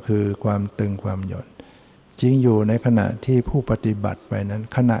ถ์ก็คือความตึงความหย่อนจริงอยู่ในขณะที่ผู้ปฏิบัติไปนั้น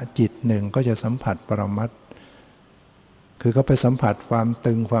ขณะจิตหนึ่งก็จะสัมผัสปรมัตถ์คือก็ไปสัมผัสความ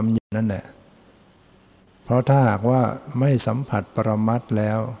ตึงความหย่อนนั่นแหละเพราะถ้าหากว่าไม่สัมผัสปรมัตถ์แ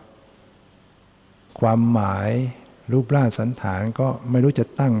ล้วความหมายรูปร่างสันฐานก็ไม่รู้จะ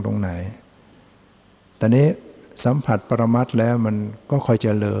ตั้งตรงไหนแต่นี้สัมผัสปรมัตถ์แล้วมันก็ค่อยจ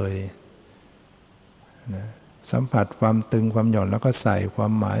ะเลยนะสัมผัสความตึงความหย่อนแล้วก็ใส่ควา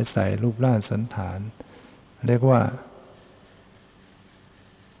มหมายใส่รูปร่างสันฐานเรียกว่า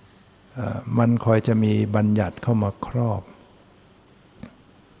มันคอยจะมีบัญญัติเข้ามาครอบ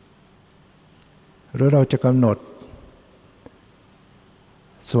หรือเราจะกำหนด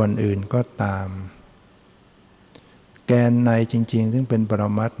ส่วนอื่นก็ตามแกนในจริงๆซึ่งเป็นปร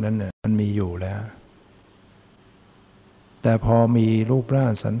มัตถ์นั้นเนี่ยมันมีอยู่แล้วแต่พอมีรูปร่า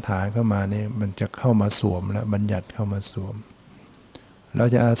งสันฐานเข้ามาเนี่ยมันจะเข้ามาสวมแล้วบัญญัติเข้ามาสวมเรา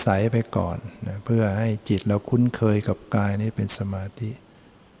จะอาศัยไปก่อนนะเพื่อให้จิตเราคุ้นเคยกับกายนี้เป็นสมาธิ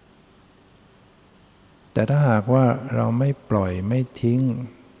แต่ถ้าหากว่าเราไม่ปล่อยไม่ทิ้ง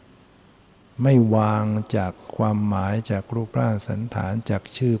ไม่วางจากความหมายจากรูปร่างสันฐานจาก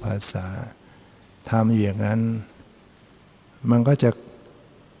ชื่อภาษาทำอยู่อย่างนั้นมันก็จะ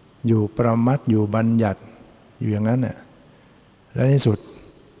อยู่ประมัดอยู่บัญญัติอยู่อย่างนั้นน่ะและในสุด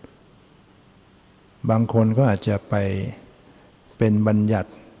บางคนก็อาจจะไปเป็นบัญญัติ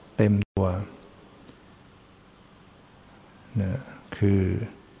เต็มตัวนะคือ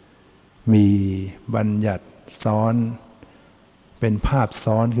มีบัญญัติซ้อนเป็นภาพ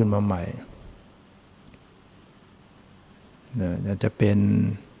ซ้อนขึ้นมาใหม่นะอาจจะเป็น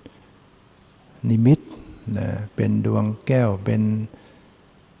นิมิตนะเป็นดวงแก้วเป็น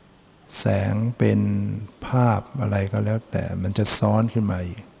แสงเป็นภาพอะไรก็แล้วแต่มันจะซ้อนขึ้นมา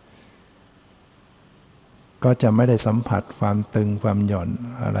อีกก็จะไม่ได้สัมผัสความตึงความหย่อน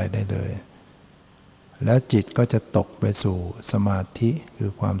อะไรได้เลยแล้วจิตก็จะตกไปสู่สมาธิคื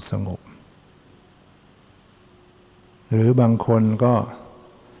อความสงบหรือบางคนก็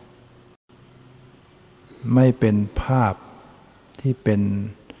ไม่เป็นภาพที่เป็น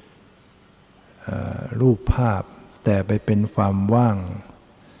รูปภาพแต่ไปเป็นความว่าง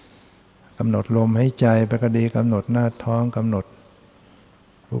กำหนดลมหายใจไปก็ดีกำหนดหน้าท้องกำหนด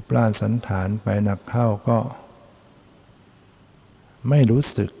รูปร่างสันฐานไปหนักเข้าก็ไม่รู้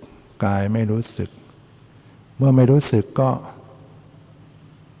สึกกายไม่รู้สึกเมื่อไม่รู้สึกก็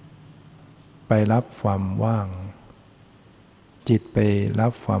ไปรับความว่างจิตไปรั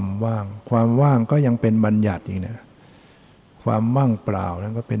บความว่างความว่างก็ยังเป็นบัญญัติอีกนะความว่างเปล่านั้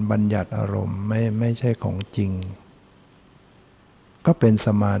นก็เป็นบัญญัติอารมณ์ไม่ใช่ของจริงก็เป็นส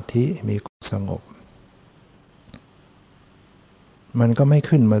มาธิมีความสงบมันก็ไม่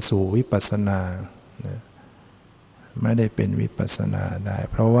ขึ้นมาสู่วิปัสสนาไม่ได้เป็นวิปัสสนาได้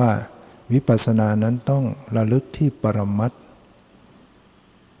เพราะว่าวิปัสสนานั้นต้องระลึกที่ปรมัตถ์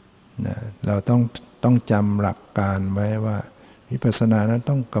เราต้องจำหลักการไว้ว่าวิปัสสนานั้น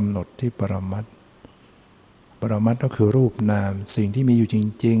ต้องกำหนดที่ปรมัตถ์ปรมัตถ์ก็คือรูปนามสิ่งที่มีอยู่จ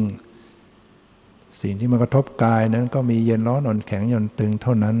ริงๆสิ่งที่มากระทบกายนั้นก็มีเย็นร้อนอ่อนแข็งหย่อนตึงเ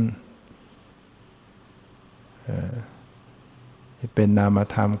ท่านั้นเป็นนาม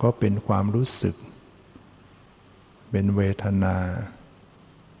ธรรมก็เป็นความรู้สึกเป็นเวทนา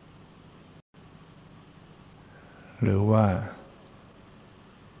หรือว่า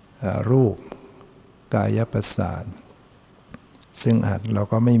รูปกายประสาทซึ่งเรา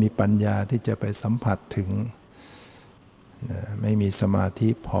ก็ไม่มีปัญญาที่จะไปสัมผัสถึงไม่มีสมาธิ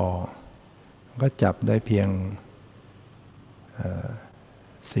พอก็จับได้เพียง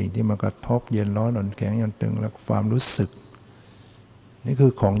สิ่งที่มากระทบเย็นร้อนอ่อนแข็งหย่อนตึงและความรู้สึกนี่คื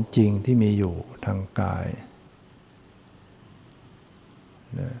อของจริงที่มีอยู่ทางกาย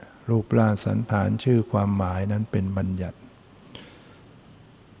รูปร่างสันฐานชื่อความหมายนั้นเป็นบัญญัติ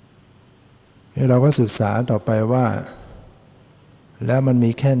เราก็ศึกษาต่อไปว่าแล้วมัน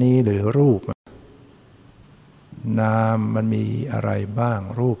มีแค่นี้หรือรูปนามมันมีอะไรบ้าง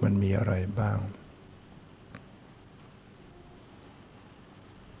รูปมันมีอะไรบ้าง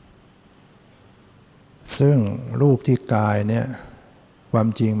ซึ่งรูปที่กายเนี่ยความ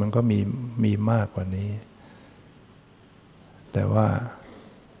จริงมันก็มีมากกว่านี้แต่ว่า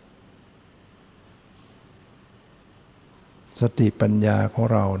สติปัญญาของ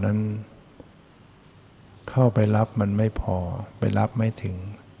เรานั้นเข้าไปรับมันไม่พอไปรับไม่ถึง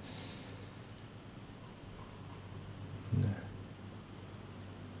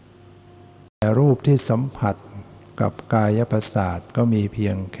แต่รูปที่สัมผัสกับกายประสาทก็มีเพี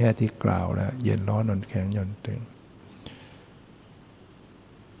ยงแค่ที่กล่าวแล้วเย็นร้อนอ่อนแข็งหย่อนตึง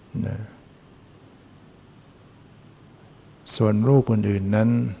นะส่วนรูปอื่นๆนั้น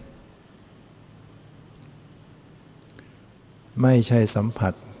ไม่ใช่สัมผั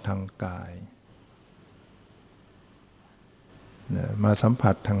สทางกายนะมาสัม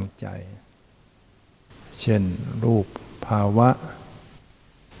ผัสทางใจเช่นรูปภาวะ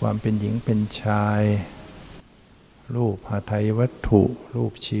ความเป็นหญิงเป็นชายรูปหทัยวัตถุรู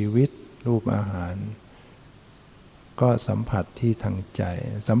ปชีวิตรูปอาหารก็สัมผัสที่ทางใจ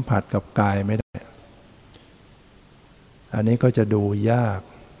สัมผัสกับกายไม่ได้อันนี้ก็จะดูยาก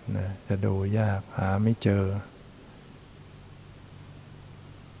นะจะดูยากหาไม่เจอ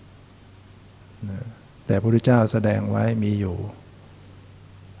นะแต่พระพุทธเจ้าแสดงไว้มีอยู่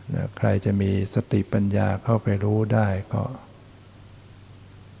นะใครจะมีสติปัญญาเข้าไปรู้ได้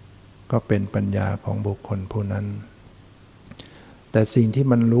ก็เป็นปัญญาของบุคคลผู้นั้นแต่สิ่งที่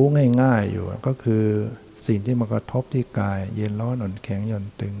มันรู้ง่ายๆอยู่ก็คือสิ่งที่มากระทบที่กายเย็นร้อนอ่อนแข็งหย่อน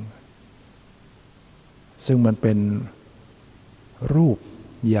ตึงซึ่งมันเป็นรูป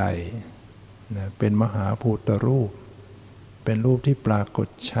ใหญ่นะเป็นมหาภูตรูปเป็นรูปที่ปรากฏ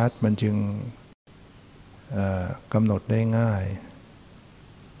ชัดมันจึงกำหนดได้ง่าย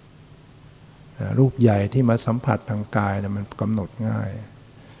รูปใหญ่ที่มาสัมผัสทางกายเนี่ยมันกำหนดง่าย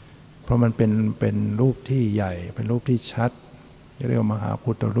เพราะมันเป็นรูปที่ใหญ่เป็นรูปที่ชัดเรียกว่ามหา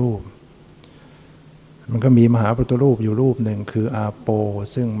พุทธรูปมันก็มีมหาพุทธรูปอยู่รูปหนึ่งคืออาโป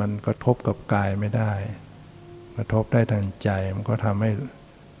ซึ่งมันกระทบกับกายไม่ได้กระทบได้ทางใจมันก็ทำให้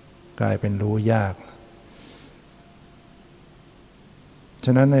กายเป็นรู้ยากฉ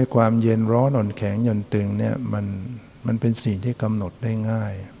ะนั้นในความเย็นร้อนอ่อนแข็งหย่อนตึงเนี่ยมันเป็นสิ่งที่กำหนดได้ง่า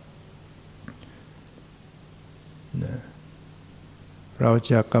ยเรา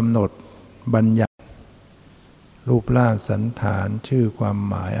จะกำหนดบัญญัติรูปร่างสันฐานชื่อความ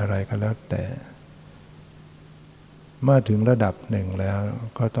หมายอะไรก็แล้วแต่เมื่อถึงระดับหนึ่งแล้ว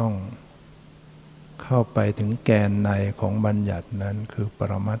ก็ต้องเข้าไปถึงแกนในของบัญญัตินั้นคือป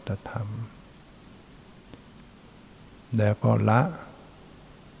รมัตถธรรมแล้วก็ละ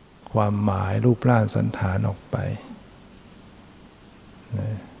ความหมายรูปร่างสันฐานออกไป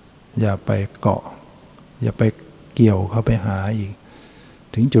อย่าไปเกาะอย่าไปเกี่ยวเข้าไปหาอีก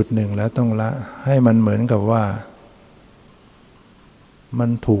ถึงจุดหนึ่งแล้วต้องละให้มันเหมือนกับว่ามัน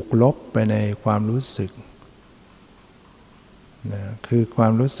ถูกลบไปในความรู้สึกนะคือควา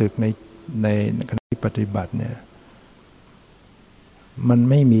มรู้สึกในขณะที่ปฏิบัติเนี่ยมัน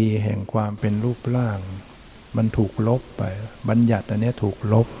ไม่มีแห่งความเป็นรูปร่างมันถูกลบไปบัญญัติอันนี้ถูก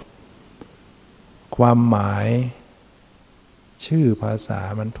ลบความหมายชื่อภาษา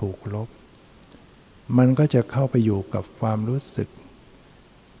มันถูกลบมันก็จะเข้าไปอยู่กับความรู้สึก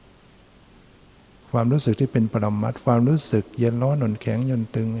ที่เป็นปรมัตถ์ความรู้สึกเย็นร้อนอ่อนแข็งหย่อน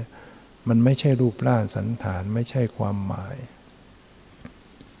ตึงมันไม่ใช่รูปร่างสันฐานไม่ใช่ความหมาย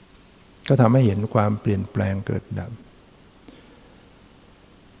ก็ทำให้เห็นความเปลี่ยนแปลงเกิดดับ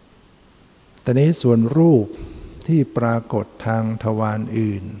แต่นี้ส่วนรูปที่ปรากฏทางทวาร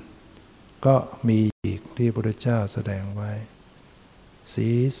อื่นก็มีอีกที่พระพุทธเจ้าแสดงไว้สี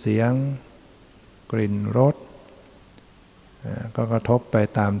เสียงกลิ่นรสก็กระทบไป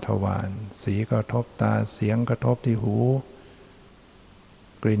ตามทวารสีกระทบตาเสียงกระทบที่หู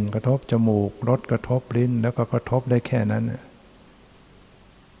กลิ่นกระทบจมูกรสกระทบลิ้นแล้วก็กระทบได้แค่นั้นน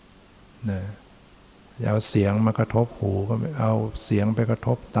ะเอาเสียงมากระทบหูก็ไม่เอาเสียงไปกระท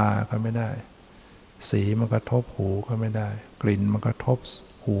บตาก็ไม่ได้สีมากระทบหูก็ไม่ได้กลิ่นมากระทบ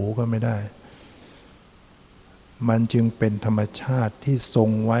หูก็ไม่ได้มันจึงเป็นธรรมชาติที่ทรง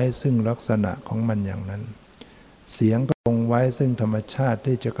ไว้ซึ่งลักษณะของมันอย่างนั้นเสียงก็ทรงไว้ซึ่งธรรมชาติ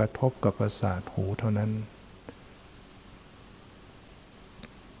ที่จะกระทบกับประสาทหูเท่านั้น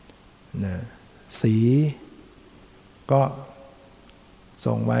นะสีก็ท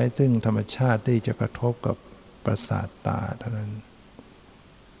รงไว้ซึ่งธรรมชาติที่จะกระทบกับประสาทตาเท่านั้น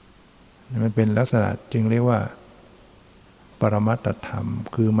มันเป็นลักษณะจึงเรียกว่าปรมัตถธรรม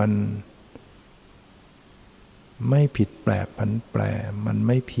คือมันไม่ผิดแปลกผันแปรมันไ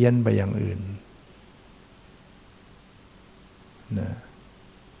ม่เพี้ยนไปอย่างอื่นนะ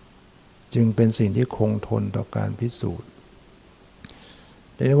จึงเป็นสิ่งที่คงทนต่อการพิสูจน์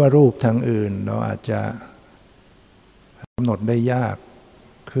เรียกว่ารูปทางอื่นเราอาจจะกำหนดได้ยาก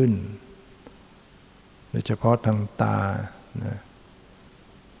ขึ้นโดยเฉพาะทางตานะ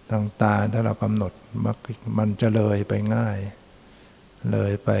ทางตาถ้าเรากำหนดมันจะเลยไปง่ายเล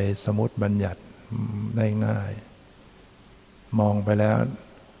ยไปสมมุติบัญญัติได้ง่ายมองไปแล้ว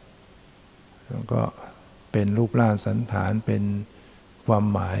ก็เป็นรูปร่างสันฐานเป็นความ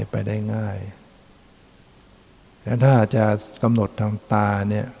หมายไปได้ง่ายแล้วถ้าจะกำหนดทางตา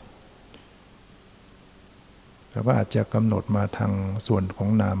เนี่ยเราก็อาจจะกำหนดมาทางส่วนของ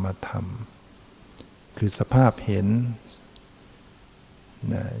นามธรรมคือสภาพเห็น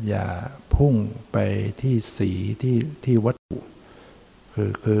นะอย่าพุ่งไปที่สีที่วัตถุ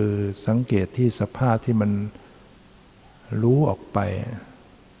คือสังเกตที่สภาพที่มันรู้ออกไป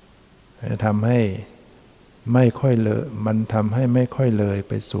จะทำให้ไม่ค่อยเลยมันทำให้ไม่ค่อยเลย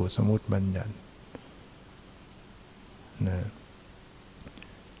ไปสู่สมมุติบัญญัตินะ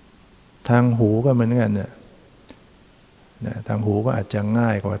ทางหูก็เหมือนกันเนี่ยทางหูก็อาจจะง่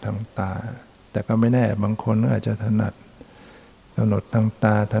ายกว่าทางตาแต่ก็ไม่แน่บางคนก็อาจจะถนัดกำหนดทางต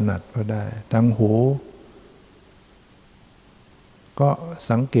าถนัดก็ได้ทางหูก็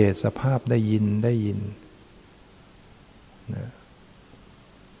สังเกตสภาพได้ยินนะ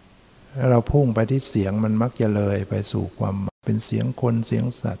ถ้าเราพุ่งไปที่เสียงมันมักจะเลยไปสู่ความเป็นเสียงคนเสียง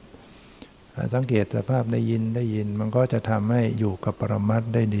สัตว์สังเกตสภาพได้ยินมันก็จะทำให้อยู่กับปรมัต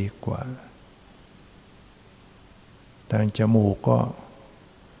ถ์ได้ดีกว่าทางจมูกก็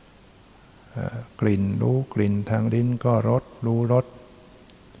กลิ่นรู้กลิ่นทางลิ้นก็รสรู้รส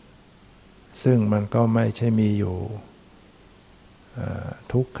ซึ่งมันก็ไม่ใช่มีอยู่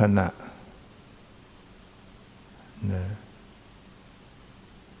ทุกขณะนะ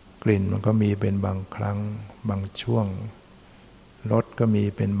กลิ่นมันก็มีเป็นบางครั้งบางช่วงรสก็มี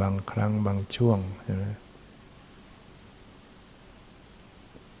เป็นบางครั้งบางช่วงใช่ไหม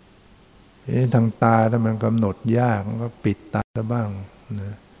ทางตาถ้ามันกำหนดยากก็ปิดตาซะบ้างน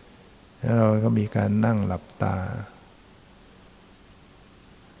ะแล้วเราก็มีการนั่งหลับตา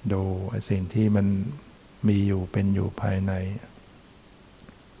ดูสิ่งที่มันมีอยู่เป็นอยู่ภายใน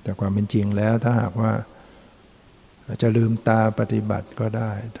แต่ความเป็นจริงแล้วถ้าหากว่าจะลืมตาปฏิบัติก็ไ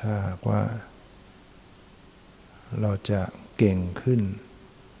ด้ถ้าหากว่าเราจะเก่งขึ้น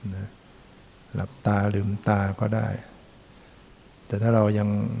นะหลับตาลืมตาก็ได้แต่ถ้าเรายัง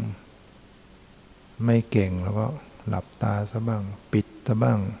ไม่เก่งเราก็หลับตาซะบ้างปิดซะ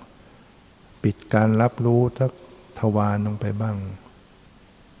บ้างปิดการรับรู้ทักทวารลงไปบ้าง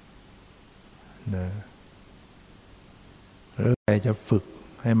นะหรือใครจะฝึก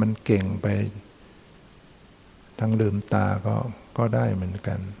ให้มันเก่งไปทั้งลืมตาก็ได้เหมือน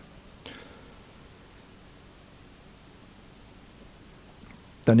กัน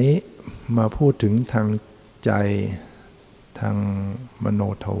ตอนนี้มาพูดถึงทางใจทางมโน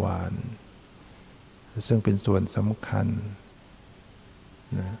ทวารซึ่งเป็นส่วนสำคัญ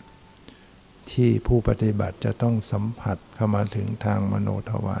นะที่ผู้ปฏิบัติจะต้องสัมผัสเข้ามาถึงทางมโน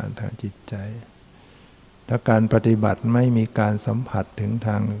ทวารทางจิตใจถ้าการปฏิบัติไม่มีการสัมผัสถึงท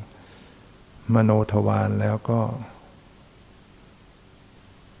างมโนทวารแล้วก็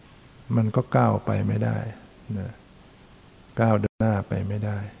มันก็ก้าวไปไม่ได้นะก้าวเดินหน้าไปไม่ไ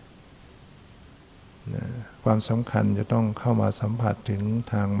ด้นะความสำคัญจะต้องเข้ามาสัมผัสถึง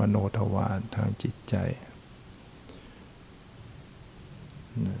ทางมโนทวารทางจิตใจ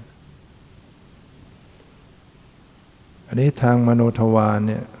นะอันนี้ทางมโนทวาร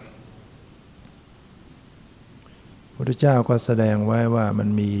เนี่ยพระพุทธเจ้าก็แสดงไว้ว่ามัน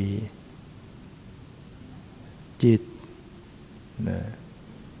มีจิตนะ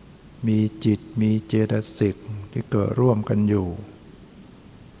มีจิตมีเจตสิกที่เกิดร่วมกันอยู่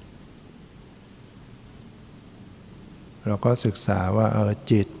เราก็ศึกษาว่า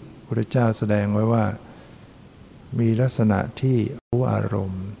จิตพระพุทธเจ้าแสดงไว้ว่ามีลักษณะที่รู้อาร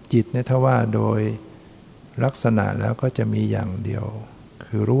มณ์จิตเนี่ยถ้าว่าโดยลักษณะแล้วก็จะมีอย่างเดียว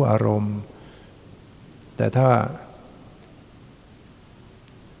คือรู้อารมณ์แต่ถ้า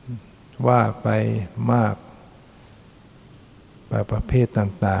ว่าไปมากประเภท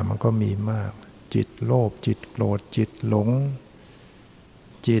ต่างๆมันก็มีมากจิตโลภจิตโกรธจิตหลง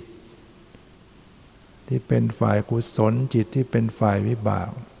จิตที่เป็นฝ่ายกุศลจิตที่เป็นฝ่ายวิบา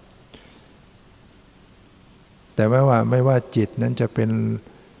กแต่ไม่ว่าจิตนั้นจะเป็น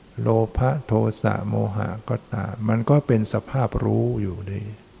โลภะโทสะโมหะก็ตามมันก็เป็นสภาพรู้อยู่ดี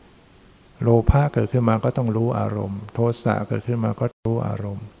โลภะเกิดขึ้นมาก็ต้องรู้อารมณ์โทสะเกิดขึ้นมาก็รู้อาร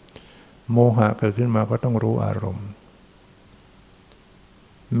มณ์โมหะเกิดขึ้นมาก็ต้องรู้อารมณ์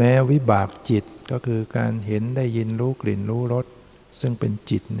แม้วิบากจิตก็คือการเห็นได้ยินรู้กลิ่นรู้รสซึ่งเป็น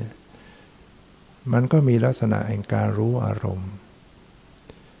จิตเนี่ยมันก็มีลักษณะแห่งการรู้อารมณ์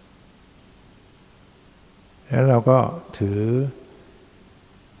แล้วเราก็ถือ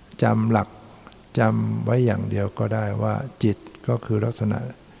จำหลักจำไว้อย่างเดียวก็ได้ว่าจิตก็คือลักษณะ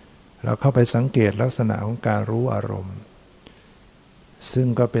เราเข้าไปสังเกตลักษณะของการรู้อารมณ์ซึ่ง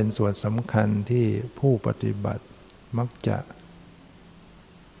ก็เป็นส่วนสำคัญที่ผู้ปฏิบัติมักจะ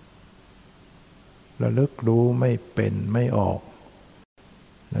ระลึกรู้ไม่เป็นไม่ออก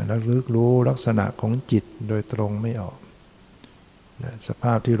ระลึกรู้ลักษณะของจิตโดยตรงไม่ออกสภ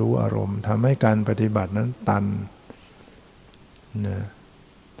าพที่รู้อารมณ์ทำให้การปฏิบัตินั้นตัน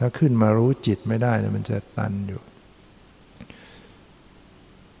ถ้าขึ้นมารู้จิตไม่ได้มันจะตันอยู่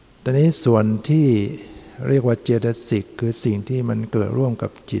ตอนนี้ส่วนที่เรียกว่าเจตสิกคือสิ่งที่มันเกิดร่วมกั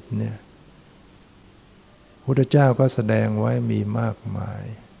บจิตเนี่ยพระพุทธเจ้าก็แสดงไว้มีมากมาย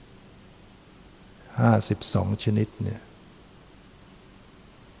52ชนิดเนี่ย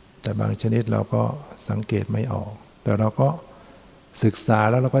แต่บางชนิดเราก็สังเกตไม่ออกแต่เราก็ศึกษา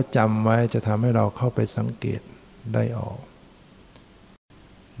แล้วเราก็จำไว้จะทำให้เราเข้าไปสังเกตได้ออก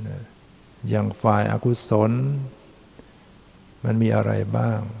อย่างฝ่ายอกุศลมันมีอะไรบ้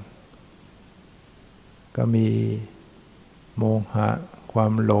างก็มีโมหะควา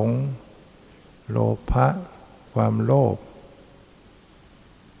มหลงโลภะความโลภ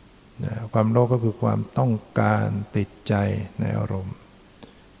ความโลภก็คือความต้องการติดใจในอารมณ์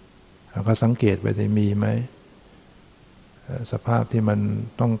เราก็สังเกตไปจะมีไหมสภาพที่มัน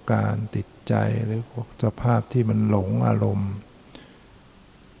ต้องการติดใจหรือสภาพที่มันหลงอารมณ์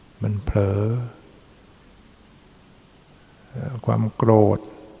มันเผลอความโกรธ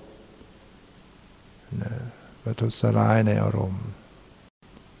ประทุษร้ายในอารมณ์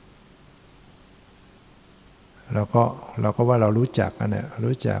เราก็ว่าเรารู้จักอันเนี้ย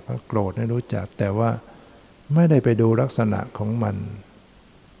รู้จักว่าโกรธไม่รู้จักแต่ว่าไม่ได้ไปดูลักษณะของมัน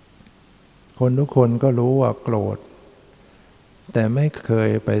คนทุกคนก็รู้ว่าโกรธแต่ไม่เคย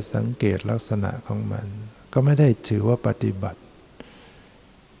ไปสังเกตลักษณะของมันก็ไม่ได้ถือว่าปฏิบัติ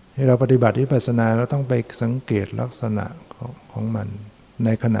ที่เราปฏิบัติวิปัสสนาเราต้องไปสังเกตลักษณะของมันใน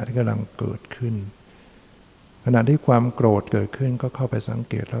ขณะที่กำลังเกิดขึ้นขณะที่ความโกรธเกิดขึ้นก็เข้าไปสัง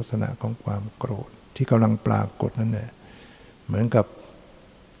เกตลักษณะของความโกรธที่กำลังปรากฏนั่นแหละเหมือนกับ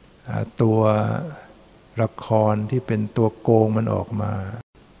ตัวละครที่เป็นตัวโกงมันออกมา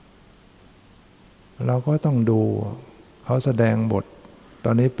เราก็ต้องดูเขาแสดงบทต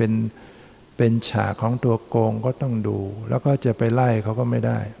อนนี้เป็นฉากของตัวโกงก็ต้องดูแล้วก็จะไปไล่เขาก็ไม่ไ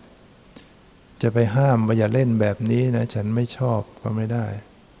ด้จะไปห้ามว่าอย่าเล่นแบบนี้นะฉันไม่ชอบก็ไม่ได้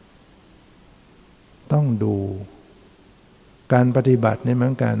ต้องดูการปฏิบัตินี่เหมื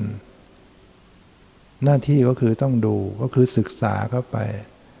อนกันหน้าที่ก็คือต้องดูก็คือศึกษาเข้าไป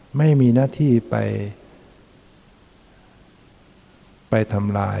ไม่มีหน้าที่ไปท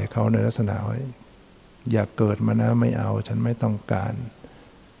ำลายเขาในลักษณะว่าอย่าเกิดมานะไม่เอาฉันไม่ต้องการ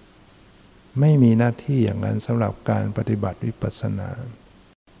ไม่มีหน้าที่อย่างนั้นสำหรับการปฏิบัติวิปัสสนา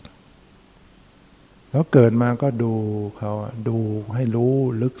แล้วเกิดมาก็ดูเขาดูให้รู้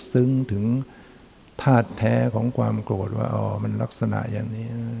ลึกซึ้งถึงธาตุแท้ของความโกรธว่าอ๋อมันลักษณะอย่างนี้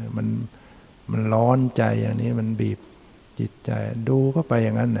มันร้อนใจอย่างนี้มันบีบจิตใจดูก็ไปอ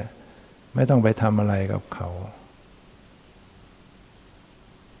ย่างนั้นน่ะไม่ต้องไปทำอะไรกับเขา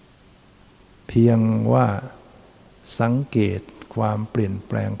เพียงว่าสังเกตความเปลี่ยนแ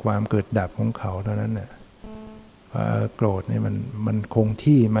ปลงความเกิดดับของเขาเท่านั้นน่ะว่าโกรธนี่มันคง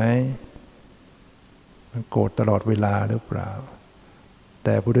ที่ไหมมันโกรธตลอดเวลาหรือเปล่าแ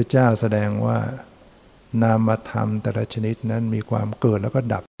ต่พระพุทธเจ้าแสดงว่านามธรรมแต่ละชนิดนั้นมีความเกิดแล้วก็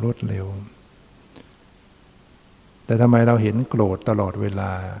ดับรวดเร็วแต่ทำไมเราเห็นโกรธตลอดเวล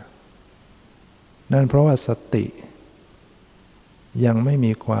านั่นเพราะว่าสติยังไม่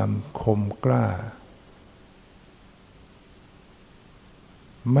มีความคมกล้า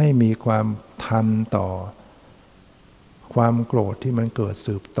ไม่มีความทันต่อความโกรธที่มันเกิด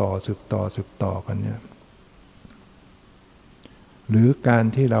สืบต่อกันเนี่ยหรือการ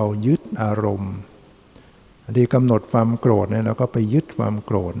ที่เรายึดอารมณ์ที่กำหนดความโกรธเนี่ยเราก็ไปยึดความโ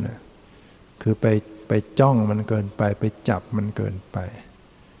กรธเนี่ยคือไปจ้องมันเกินไปไปจับมันเกินไป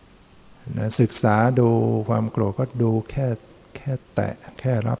นะศึกษาดูความโกรธก็ดูแค่แตะแ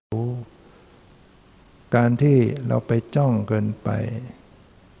ค่รับรู้การที่เราไปจ้องเกินไป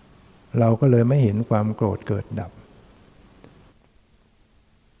เราก็เลยไม่เห็นความโกรธเกิดดับ